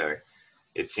want to be there.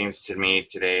 It seems to me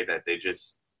today that they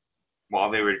just, while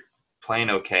they were playing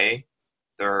okay,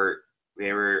 they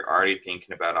were already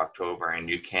thinking about October, and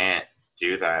you can't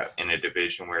do that in a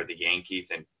division where the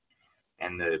Yankees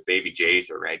and the Baby Jays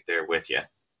are right there with you.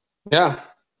 Yeah.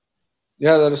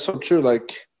 Yeah, that is so true.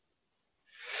 Like,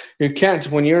 you can't,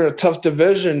 when you're in a tough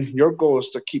division, your goal is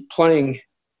to keep playing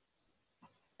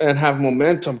and have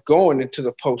momentum going into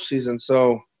the postseason.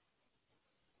 So,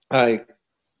 I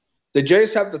the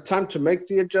Jays have the time to make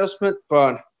the adjustment,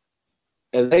 but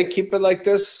if they keep it like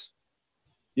this,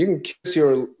 you can kiss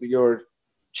your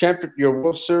champion, your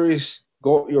World Series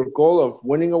goal, your goal of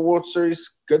winning a World Series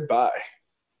goodbye.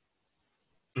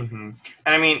 Mm-hmm.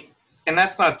 And I mean, and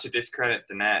that's not to discredit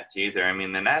the Nats either. I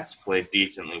mean, the Nats played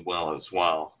decently well as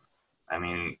well. I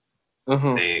mean,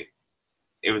 Uh-huh.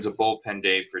 it was a bullpen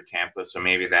day for Tampa, so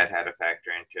maybe that had a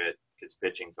factor into it because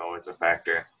pitching's always a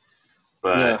factor.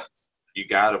 Yeah. But you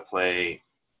got to play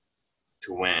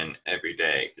to win every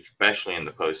day, especially in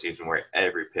the postseason where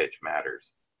every pitch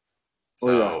matters.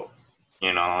 Oh yeah.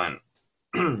 So,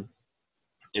 and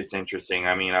it's interesting.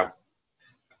 I mean,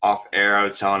 off air, I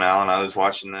was telling Alan I was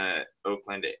watching the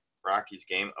Oakland Rockies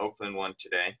game. Oakland won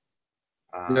today,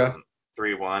 Yeah.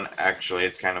 3-1. Actually,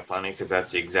 it's kind of funny because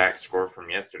that's the exact score from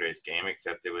yesterday's game,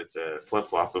 except it was a flip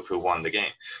flop of who won the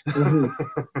game.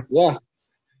 Mm-hmm. Yeah.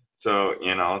 So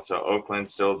so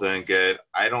Oakland's still doing good.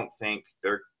 I don't think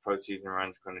their postseason run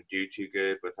is going to do too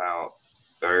good without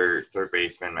their third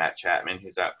baseman Matt Chapman,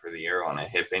 who's out for the year on a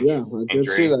hip Yeah. I did see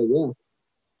injury. that. Yeah.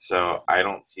 So I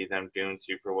don't see them doing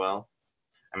super well.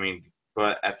 I mean,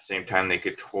 but at the same time, they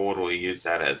could totally use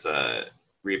that as a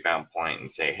rebound point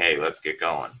and say, "Hey, let's get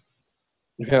going."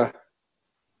 Yeah.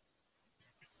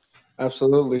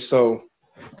 Absolutely. So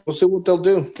we'll see what they'll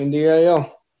do in the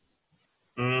AL.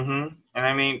 Mm-hmm. And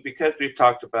I mean, because we've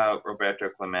talked about Roberto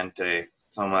Clemente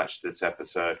so much this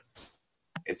episode,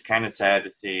 it's kind of sad to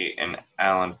see, and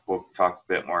Alan will talk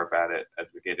a bit more about it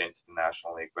as we get into the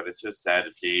National League, but it's just sad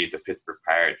to see the Pittsburgh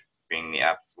Pirates being the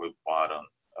absolute bottom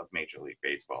of Major League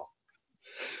Baseball.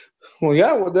 Well,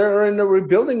 yeah. Well, they're in a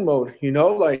rebuilding mode.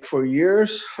 Like for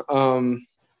years,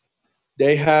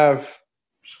 they've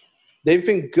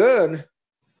been good,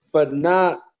 but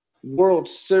not World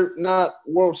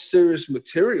Series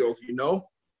material.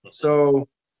 So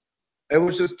it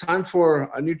was just time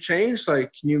for a new change,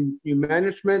 like new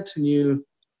management, new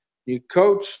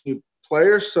coach, new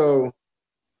players. So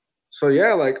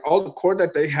yeah, like all the core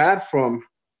that they had from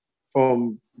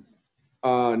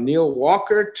Neil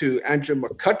Walker to Andrew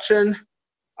McCutchen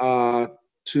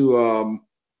to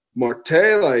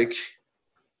Marte, like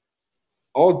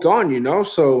all gone.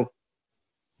 So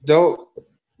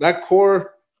that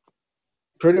core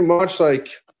pretty much like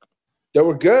they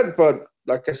were good, but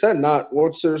like I said, not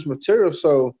World Series material.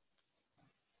 So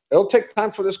it'll take time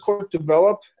for this core to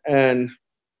develop, and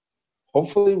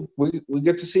hopefully we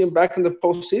get to see him back in the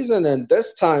postseason, and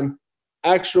this time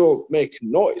actual make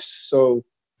noise. So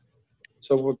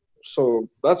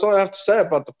that's all I have to say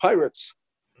about the Pirates.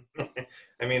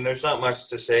 I mean, there's not much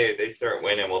to say. If they start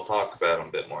winning, we'll talk about them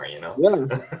a bit more, Yeah,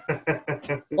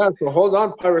 yeah. So hold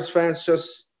on, Pirates fans.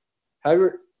 Just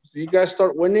you guys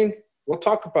start winning, we'll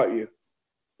talk about you.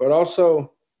 But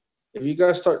also, if you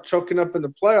guys start choking up in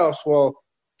the playoffs, well,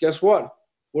 guess what?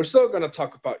 We're still going to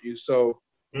talk about you. So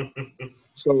we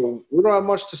don't have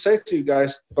much to say to you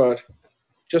guys, but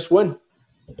just win.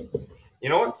 You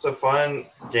know what's a fun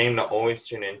game to always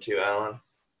tune into, Alan?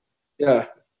 Yeah.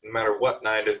 No matter what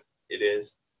night it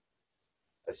is,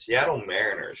 a Seattle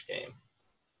Mariners game.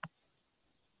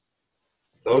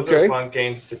 Those are fun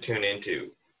games to tune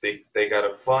into. They got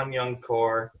a fun young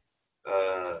core.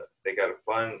 They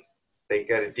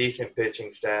got a decent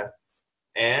pitching staff,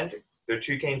 and they're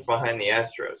 2 games behind the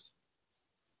Astros.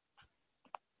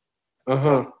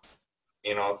 Uh-huh.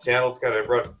 Seattle's got a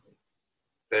run.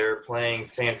 They're playing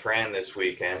San Fran this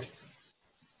weekend.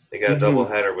 They got a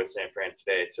doubleheader with San Fran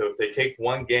today. So if they take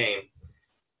one game,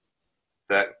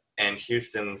 and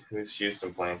Houston, who's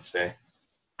Houston playing today?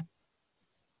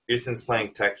 Houston's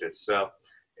playing Texas. So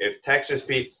if Texas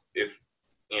beats, if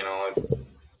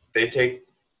they take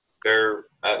their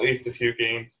at least a few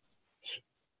games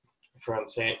from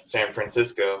San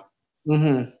Francisco,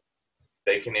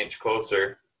 they can inch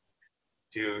closer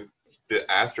to the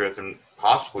Astros and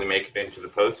possibly make it into the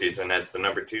postseason as the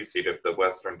number 2 seed of the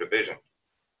Western Division.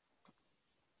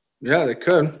 Yeah, they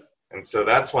could. And so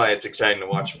that's why it's exciting to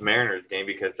watch the Mariners game,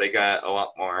 because they got a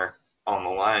lot more on the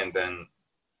line than,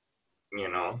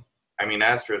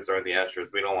 Astros are the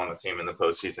Astros. We don't want to see them in the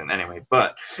postseason anyway,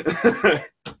 but,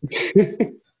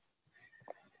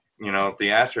 the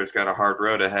Astros got a hard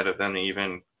road ahead of them to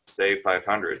even stay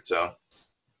 500. So,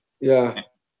 yeah.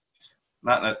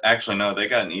 Actually, no, they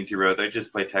got an easy road. They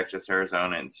just play Texas,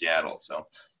 Arizona, and Seattle. So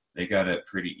they got it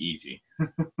pretty easy.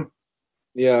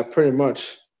 Yeah, pretty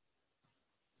much.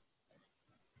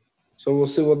 So we'll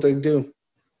see what they do.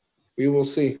 We will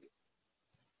see.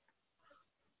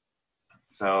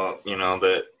 So,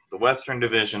 the Western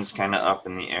Division's kind of up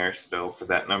in the air still for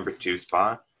that number 2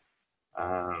 spot.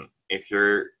 If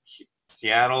you're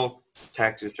Seattle,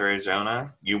 Texas,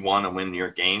 Arizona, you want to win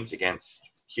your games against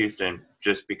Houston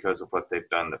just because of what they've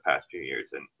done the past few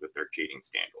years and with their cheating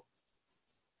scandal.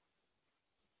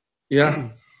 Yeah.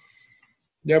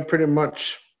 Yeah, pretty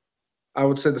much. I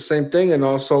would say the same thing. And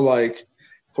also,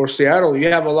 for Seattle, you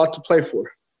have a lot to play for.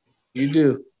 You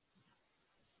do.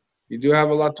 You do have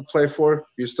a lot to play for.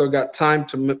 You still got time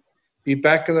to be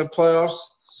back in the playoffs.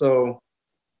 So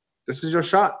this is your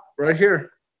shot right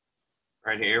here.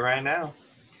 Right here, right now.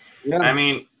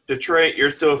 Yeah. Detroit,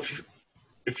 you're still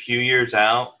a few years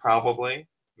out, probably.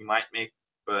 You might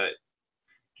but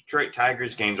Detroit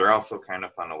Tigers games are also kind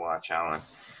of fun to watch, Alan.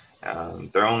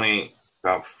 They're only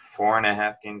about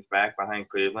 4.5 games back behind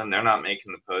Cleveland. They're not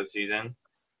making the postseason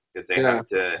because they have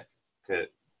to.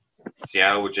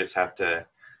 Seattle would just have to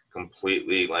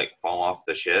completely fall off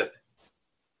the ship.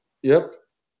 Yep.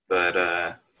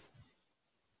 But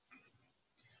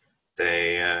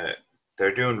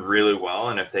they're doing really well,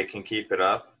 and if they can keep it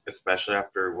up, especially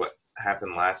after what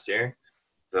happened last year,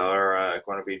 they're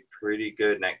going to be pretty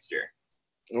good next year.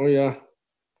 Oh yeah,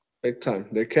 big time.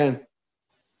 They can.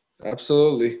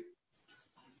 Absolutely.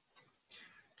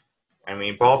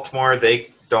 Baltimore,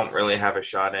 they don't really have a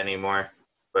shot anymore,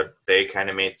 but they kind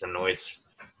of made some noise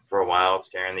for a while,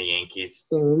 scaring the Yankees.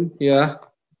 Yeah.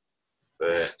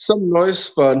 But some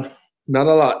noise, but not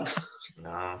a lot.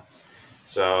 No.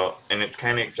 So, and it's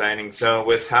kind of exciting. So,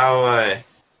 with how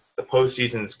the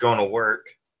postseason's going to work,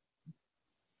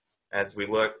 as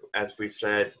we've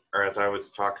said, or as I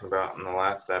was talking about in the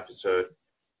last episode,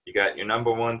 you got your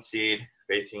number 1 seed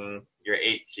facing your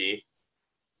 8 seed.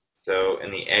 So in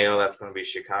the AL, that's going to be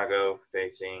Chicago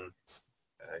facing,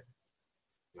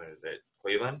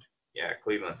 Cleveland? Yeah,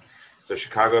 Cleveland. So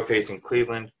Chicago facing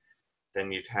Cleveland.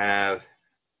 Then you'd have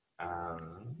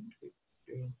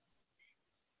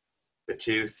the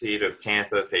 2 seed of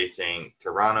Tampa facing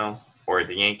Toronto or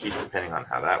the Yankees, depending on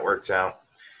how that works out.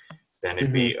 Then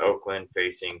it'd be Oakland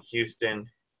facing Houston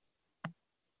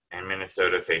and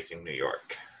Minnesota facing New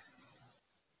York.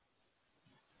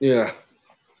 Yeah.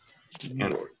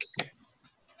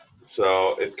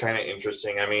 So it's kind of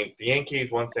interesting. The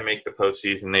Yankees, once they make the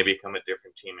postseason, they become a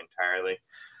different team entirely.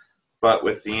 But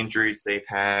with the injuries they've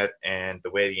had and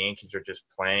the way the Yankees are just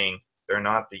playing, they're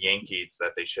not the Yankees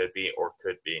that they should be or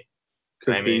could be.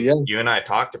 You and I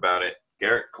talked about it.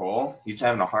 Garrett Cole, he's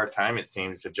having a hard time, it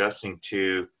seems, adjusting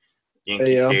to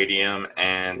Yankee Stadium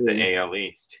and the AL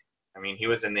East. He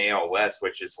was in the AL West,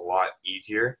 which is a lot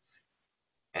easier.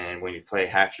 And when you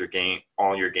play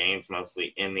all your games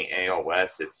mostly in the AL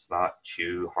West, it's not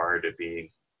too hard to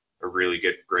be a really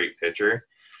great pitcher.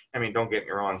 Don't get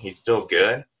me wrong, he's still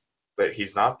good, but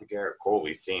he's not the Garrett Cole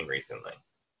we've seen recently.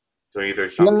 So either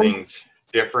something's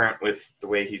different with the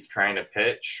way he's trying to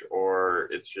pitch, or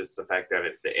it's just the fact that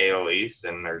it's the AL East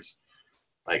and there's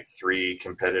 3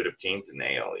 competitive teams in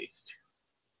the AL East.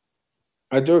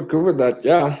 I do agree with that,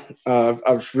 yeah.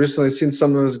 I've recently seen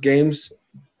some of his games.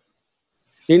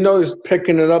 He's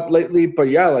picking it up lately, but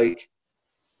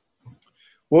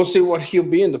we'll see what he'll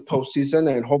be in the postseason,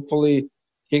 and hopefully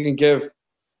he can give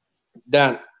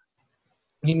the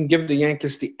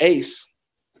Yankees the ace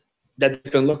that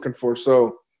they've been looking for.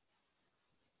 So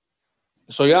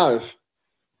yeah,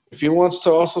 if he wants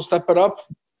to also step it up,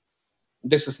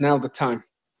 this is now the time.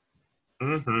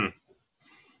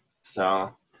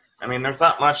 So, there's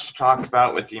not much to talk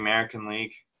about with the American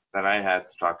League. that I had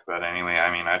to talk about anyway.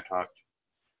 I mean, I talked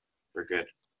for good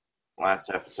last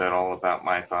episode all about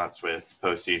my thoughts with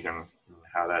postseason and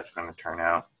how that's going to turn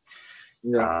out.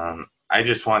 Yeah. I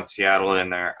just want Seattle in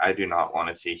there. I do not want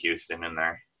to see Houston in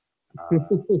there.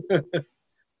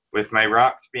 With my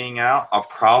Rocks being out, I'll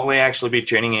probably actually be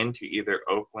tuning in to either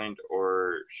Oakland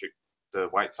or the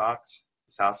White Sox,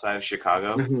 south side of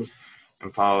Chicago,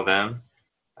 and follow them.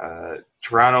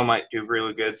 Toronto might do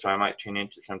really good, so I might tune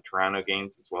into some Toronto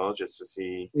games as well just to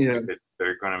see if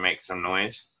they're going to make some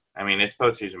noise. I mean, it's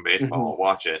postseason baseball. I'll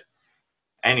watch it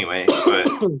anyway, but,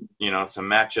 some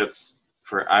matchups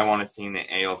I want to see in the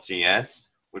ALCS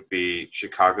would be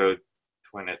Chicago,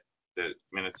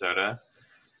 Minnesota,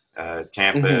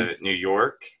 Tampa, New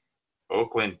York,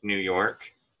 Oakland, New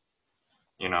York,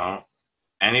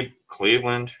 any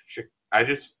Cleveland. I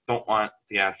just don't want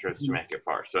the Astros to make it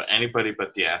far. So anybody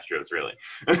but the Astros, really.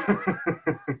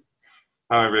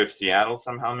 However, if Seattle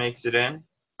somehow makes it in,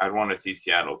 I'd want to see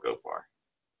Seattle go far.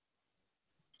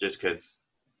 Just because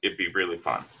it'd be really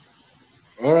fun.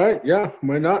 All right. Yeah.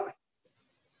 Why not?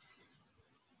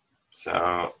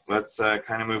 So let's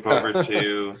kind of move over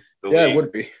to the league. Yeah, it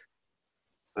would be.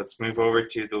 Let's move over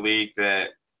to the league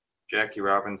that Jackie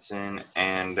Robinson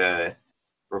and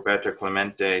Roberto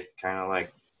Clemente kind of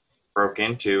broke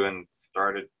into and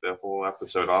started the whole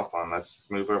episode off on. Let's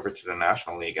move over to the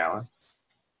National League, Alan.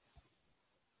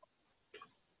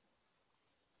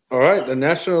 All right, the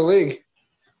National League.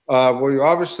 Well,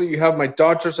 you have my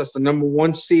Dodgers as the number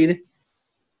 1 seed.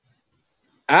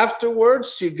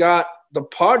 Afterwards, you got the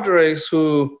Padres,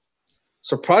 who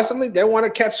surprisingly they want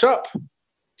to catch up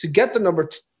to get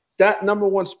that number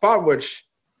 1 spot, which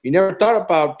you never thought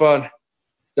about, but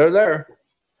they're there.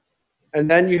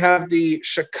 And then you have the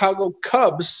Chicago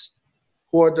Cubs,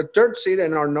 who are the 3rd seed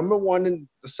and are number 1 in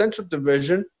the Central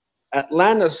Division.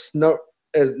 Atlanta's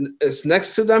is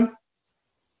next to them.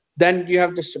 Then you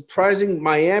have the surprising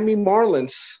Miami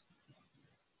Marlins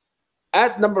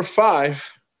at number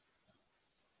 5.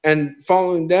 And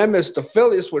following them is the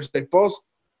Phillies, which they both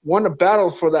won a battle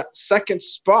for that 2nd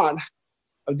spot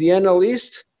of the NL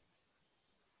East.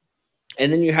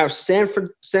 And then you have San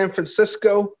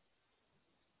Francisco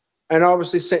and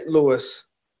obviously St. Louis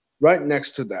right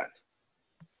next to that.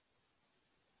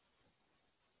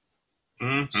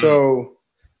 Mm-hmm. So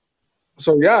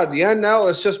yeah, the NL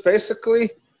is just basically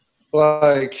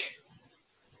I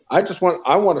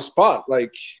want a spot,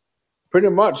 pretty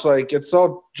much, it's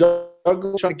all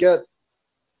juggling, trying to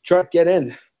get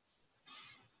in.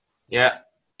 Yeah,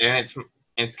 and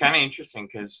it's kind of interesting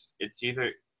because it's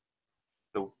either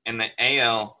in the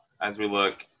AL, as we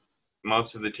look,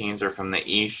 most of the teams are from the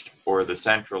East or the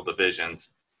Central divisions.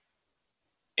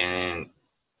 In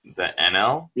the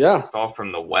NL, it's all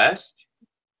from the West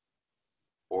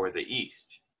or the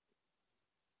East.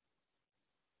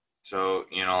 So,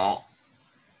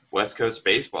 West Coast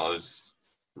baseball is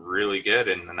really good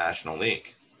in the National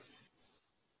League.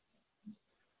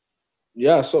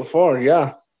 Yeah, so far,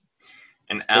 yeah.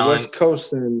 And Alan, the West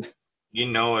Coast and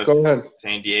if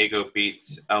San Diego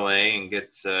beats LA and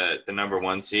gets the number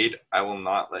 1 seed, I will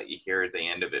not let you hear the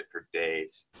end of it for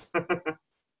days.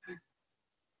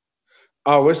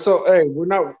 Oh, we're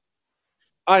not.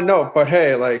 I know, but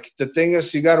hey, the thing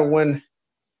is, you got to win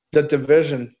the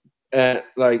division, and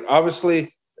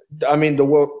obviously, I mean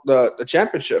the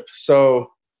championship.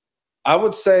 So, I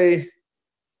would say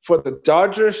for the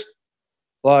Dodgers,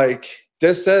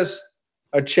 this is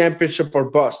a championship or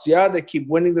bust. Yeah, they keep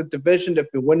winning the division. They've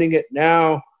been winning it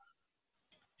now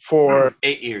for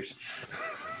 8 years.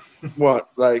 What,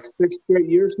 6 straight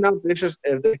years now?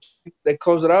 If they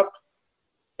close it up,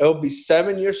 it'll be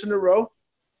 7 years in a row.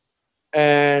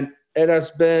 And it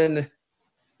has been,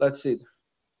 let's see,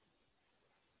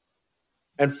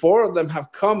 and 4 of them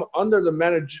have come under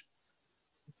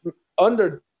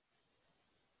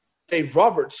Dave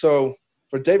Roberts. So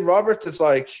for Dave Roberts, it's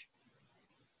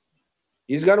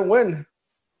he's got to win,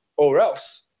 or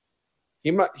else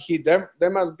they might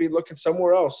be looking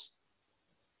somewhere else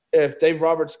if Dave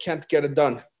Roberts can't get it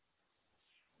done.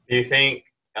 Do you think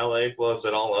LA blows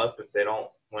it all up if they don't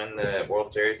win the World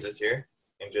Series this year?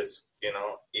 And just,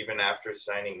 even after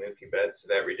signing Mookie Betts to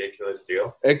that ridiculous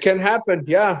deal? It can happen.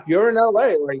 Yeah, you're in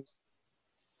LA.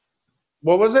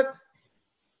 What was it?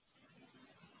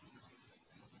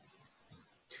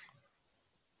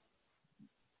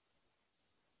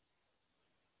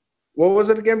 What was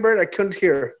it again, Bert? I couldn't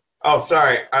hear. Oh,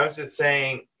 sorry. I was just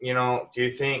saying, do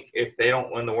you think if they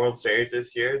don't win the World Series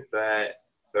this year that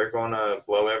they're going to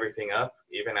blow everything up,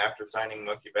 even after signing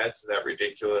Mookie Betts to that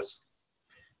ridiculous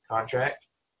contract?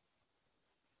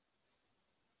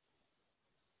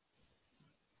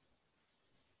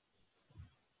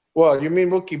 Well, you mean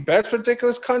Mookie Betts'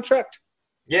 ridiculous contract?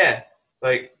 Yeah,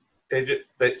 like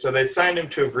so they signed him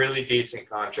to a really decent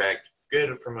contract.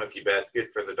 Good for Mookie Betts, good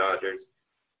for the Dodgers.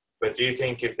 But do you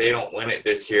think if they don't win it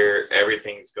this year,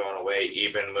 everything's going away,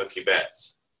 even Mookie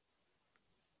Betts?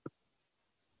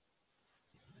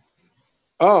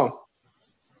 Oh,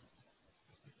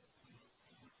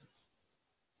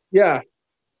 yeah.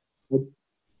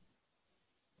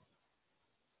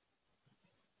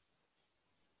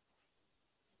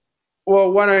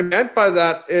 Well, what I meant by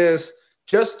that is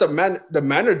just the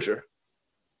manager,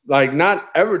 like not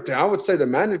everything. I would say the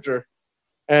manager,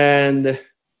 and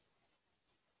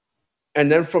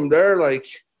then from there, like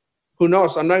who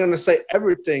knows? I'm not gonna say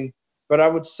everything, but I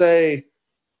would say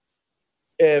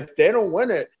if they don't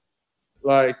win it,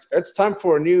 like it's time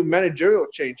for a new managerial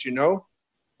change.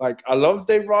 Like I love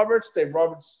Dave Roberts. Dave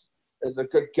Roberts is a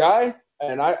good guy,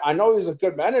 and I know he's a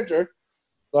good manager.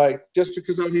 Like just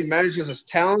because of he manages his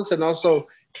talents and also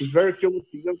he's very good with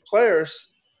the young players.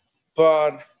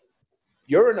 But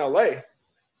you're in LA,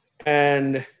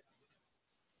 and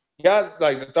yeah,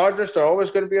 like the Dodgers, they're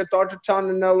always going to be a Dodger town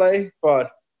in LA. But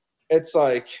it's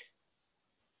like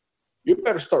you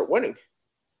better start winning.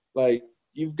 Like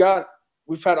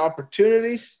we've had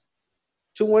opportunities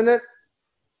to win it.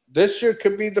 This year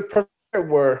could be the perfect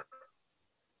year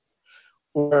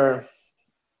where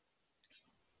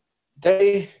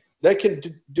they can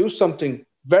do something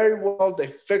very well. They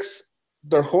fix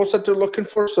their holes that they're looking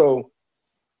for. So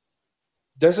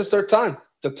this is their time.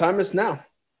 The time is now.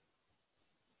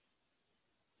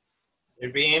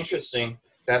 It'd be interesting.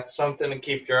 That's something to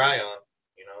keep your eye on.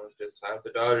 Just how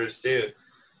the Dodgers do.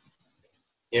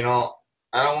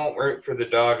 I won't root for the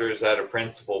Dodgers out of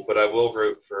principle, but I will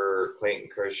root for Clayton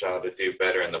Kershaw to do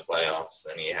better in the playoffs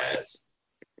than he has.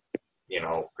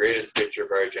 Greatest pitcher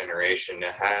of our generation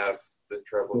to have the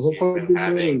troubles he's been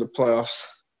having in the playoffs.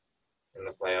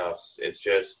 It's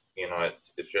just,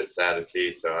 it's just sad to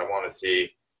see. So I want to see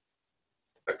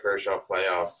a Kershaw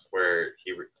playoffs where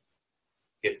he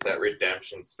gets that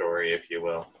redemption story, if you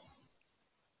will.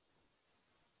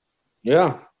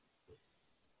 Yeah.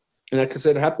 And I can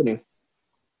see it happening.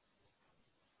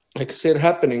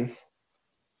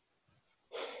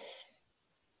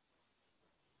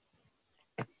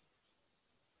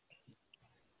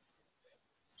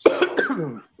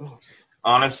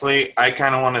 Honestly, I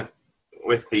kind of want to,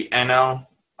 with the NL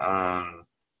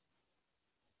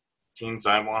teams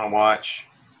I want to watch,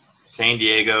 San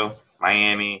Diego,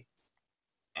 Miami,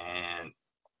 and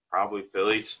probably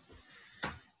Phillies.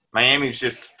 Miami's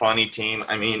just a funny team.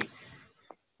 I mean,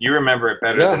 you remember it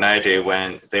better than I do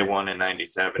when they won in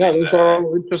 97. Yeah, those are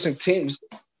all interesting teams.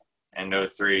 And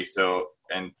 03. So,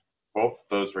 and both of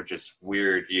those were just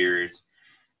weird years.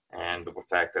 And the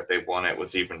fact that they won it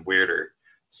was even weirder.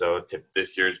 So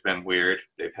this year's been weird.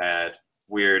 They've had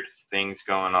weird things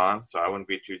going on. So I wouldn't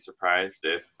be too surprised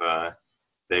if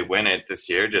they win it this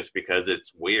year just because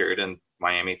it's weird and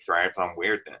Miami thrives on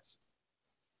weirdness.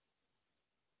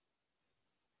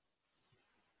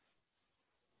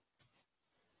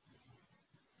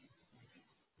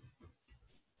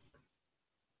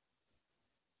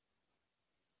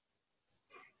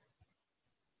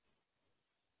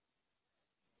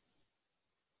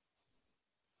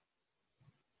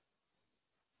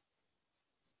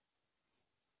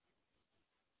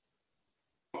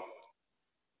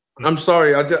 I'm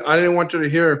sorry. I didn't want you to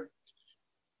hear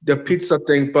the pizza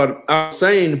thing, but I was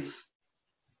saying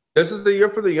this is the year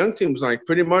for the young teams. Like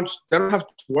pretty much they don't have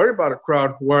to worry about a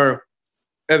crowd where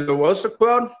if there was a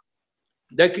crowd,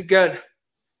 they could get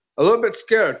a little bit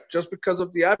scared just because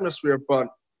of the atmosphere. But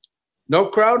no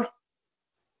crowd,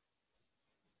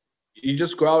 you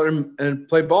just go out and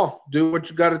play ball. Do what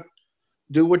you gotta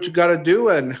do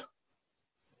and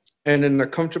in a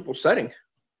comfortable setting.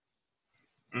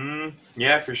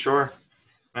 Yeah, for sure.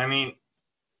 I mean,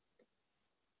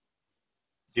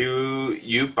 do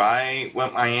you buy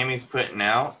what Miami's putting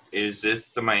out? Is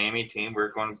this the Miami team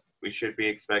we should be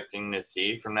expecting to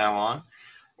see from now on?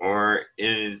 Or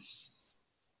is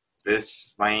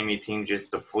this Miami team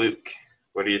just a fluke?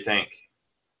 What do you think?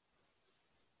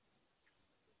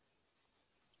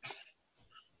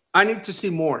 I need to see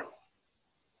more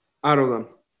out of them.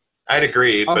 I'd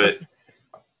agree, but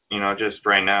just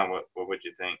right now, what would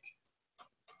you think?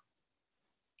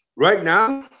 Right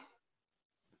now,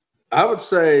 I would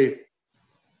say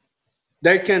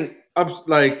they can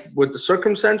like with the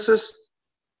circumstances,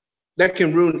 that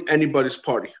can ruin anybody's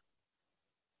party.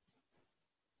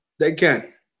 They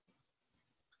can.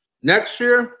 Next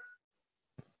year,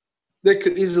 they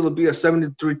could easily be a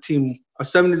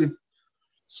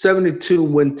 72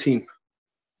 win team.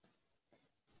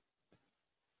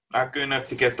 Not good enough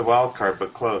to get the wild card,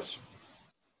 but close.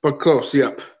 But close,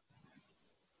 yep.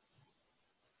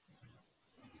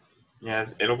 Yeah,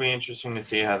 it'll be interesting to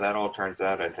see how that all turns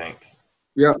out, I think.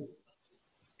 Yep.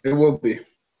 It will be.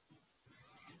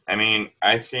 I mean,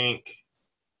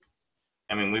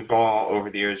 we've all over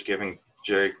the years given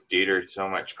Derek Jeter so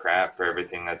much crap for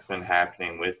everything that's been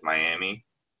happening with Miami.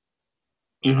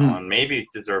 You know, and maybe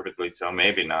deservedly so,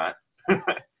 maybe not,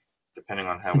 depending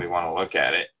on how we want to look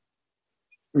at it.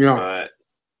 Yeah. But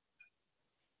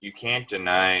you can't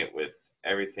deny with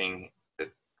everything that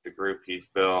the group he's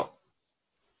built,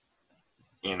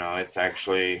 you know, it's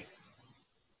actually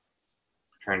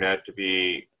turned out to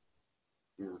be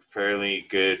fairly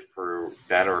good for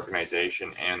that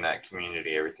organization and that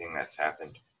community, everything that's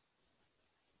happened.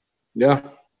 Yeah.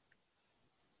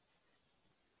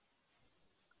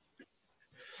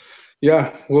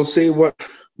 Yeah, we'll see what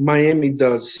Miami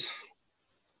does.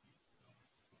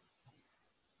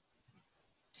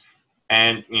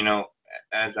 And, you know,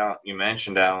 as you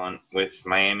mentioned, Alan, with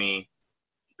Miami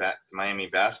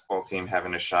basketball team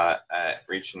having a shot at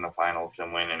reaching the finals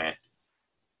and winning it,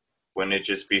 wouldn't it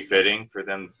just be fitting for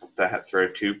them to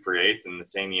throw 2 parades in the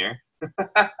same year?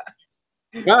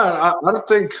 Yeah, I don't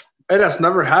think it has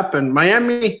never happened.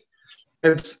 Miami,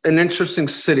 it's an interesting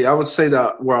city. I would say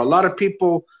that where a lot of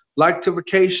people like to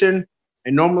vacation,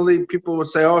 and normally people would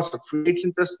say, oh, it's a free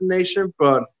agent destination,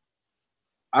 but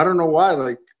I don't know why.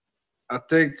 Like, I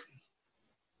think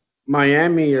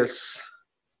Miami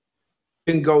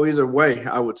can go either way,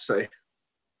 I would say.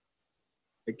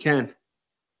 It can.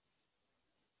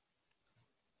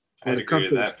 I'd agree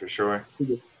with that for sure.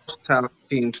 Talent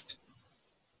teams.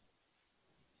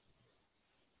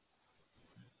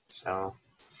 So,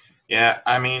 yeah,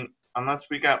 I mean, unless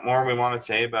we got more we want to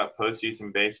say about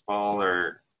postseason baseball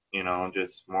or, you know,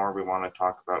 just more we want to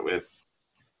talk about with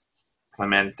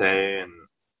Clemente and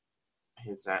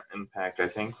his impact, I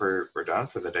think we're done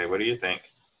for the day. What do you think?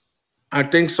 I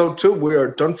think so too. We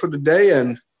are done for the day,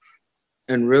 and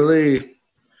really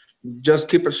just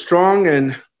keep it strong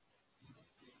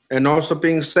and also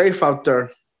being safe out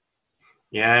there.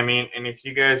 Yeah, I mean, and if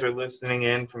you guys are listening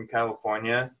in from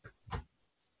California,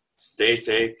 stay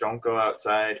safe. Don't go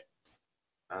outside.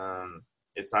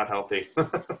 It's not healthy.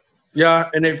 Yeah,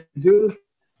 and if you do,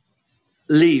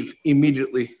 leave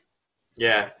immediately.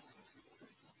 Yeah.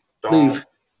 Leave.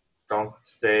 Don't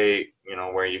stay, you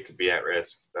know, where you could be at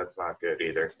risk. That's not good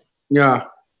either. Yeah.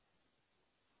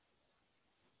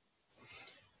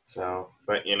 So,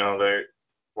 but, you know,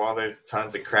 while there's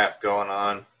tons of crap going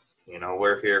on, you know,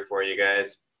 we're here for you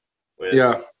guys with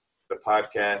the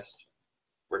podcast.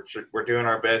 We're doing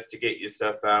our best to get you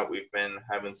stuff out. We've been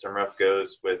having some rough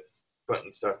goes with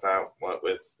putting stuff out, what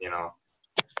with, you know,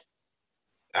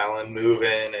 Alan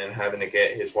moving and having to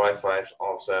get his Wi-Fi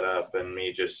all set up, and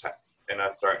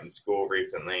us starting school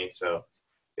recently. So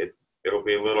it'll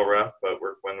be a little rough, but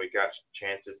when we got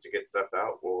chances to get stuff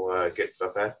out, we'll get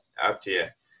stuff out to you.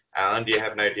 Alan, do you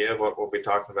have an idea of what we'll be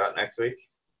talking about next week?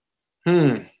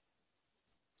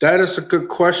 That is a good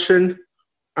question.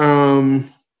 So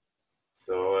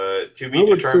to be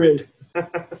determined.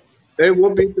 It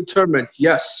will be determined,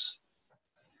 yes.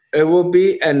 It will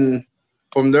be, and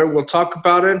from there we'll talk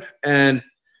about it. And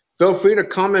feel free to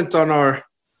comment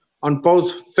on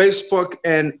both Facebook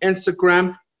and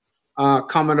Instagram.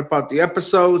 Comment about the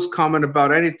episodes, comment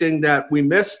about anything that we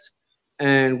missed,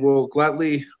 and we'll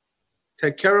gladly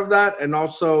take care of that. And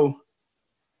also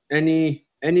any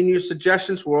new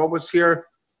suggestions, we're always here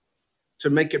to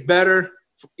make it better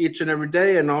each and every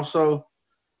day, and also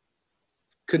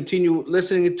continue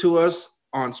listening to us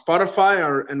on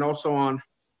Spotify and also on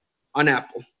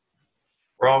Apple.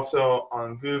 We're also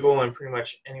on Google and pretty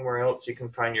much anywhere else you can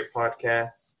find your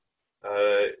podcasts.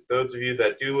 Those of you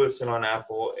that do listen on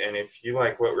Apple, and if you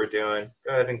like what we're doing,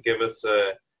 go ahead and give us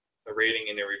a rating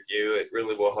and a review. It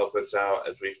really will help us out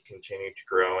as we continue to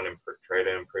grow and try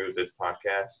to improve this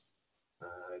podcast.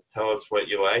 Tell us what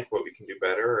you like, what we can do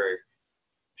better, or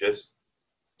just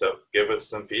give us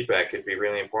some feedback. It'd be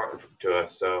really important to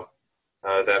us. So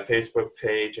that Facebook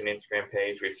page and Instagram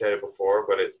page, we've said it before,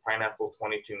 but it's Pineapple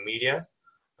 22 Media.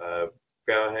 Go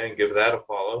ahead and give that a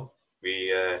follow.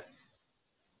 We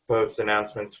post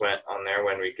announcements on there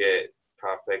when we get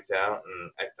topics out,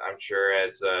 and I'm sure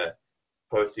as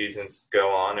postseasons go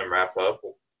on and wrap up,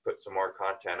 we'll put some more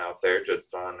content out there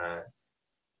just on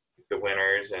the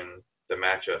winners and the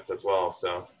matchups as well.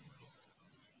 So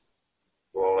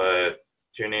we'll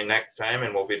tune in next time,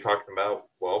 and we'll be talking about,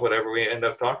 well, whatever we end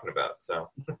up talking about. So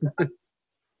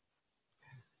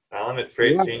Alan, it's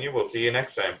great seeing you. We'll see you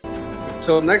next time.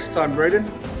 Till next time, Braden.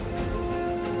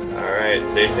 All right.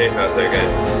 Stay safe out there,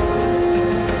 guys.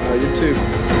 You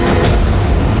too.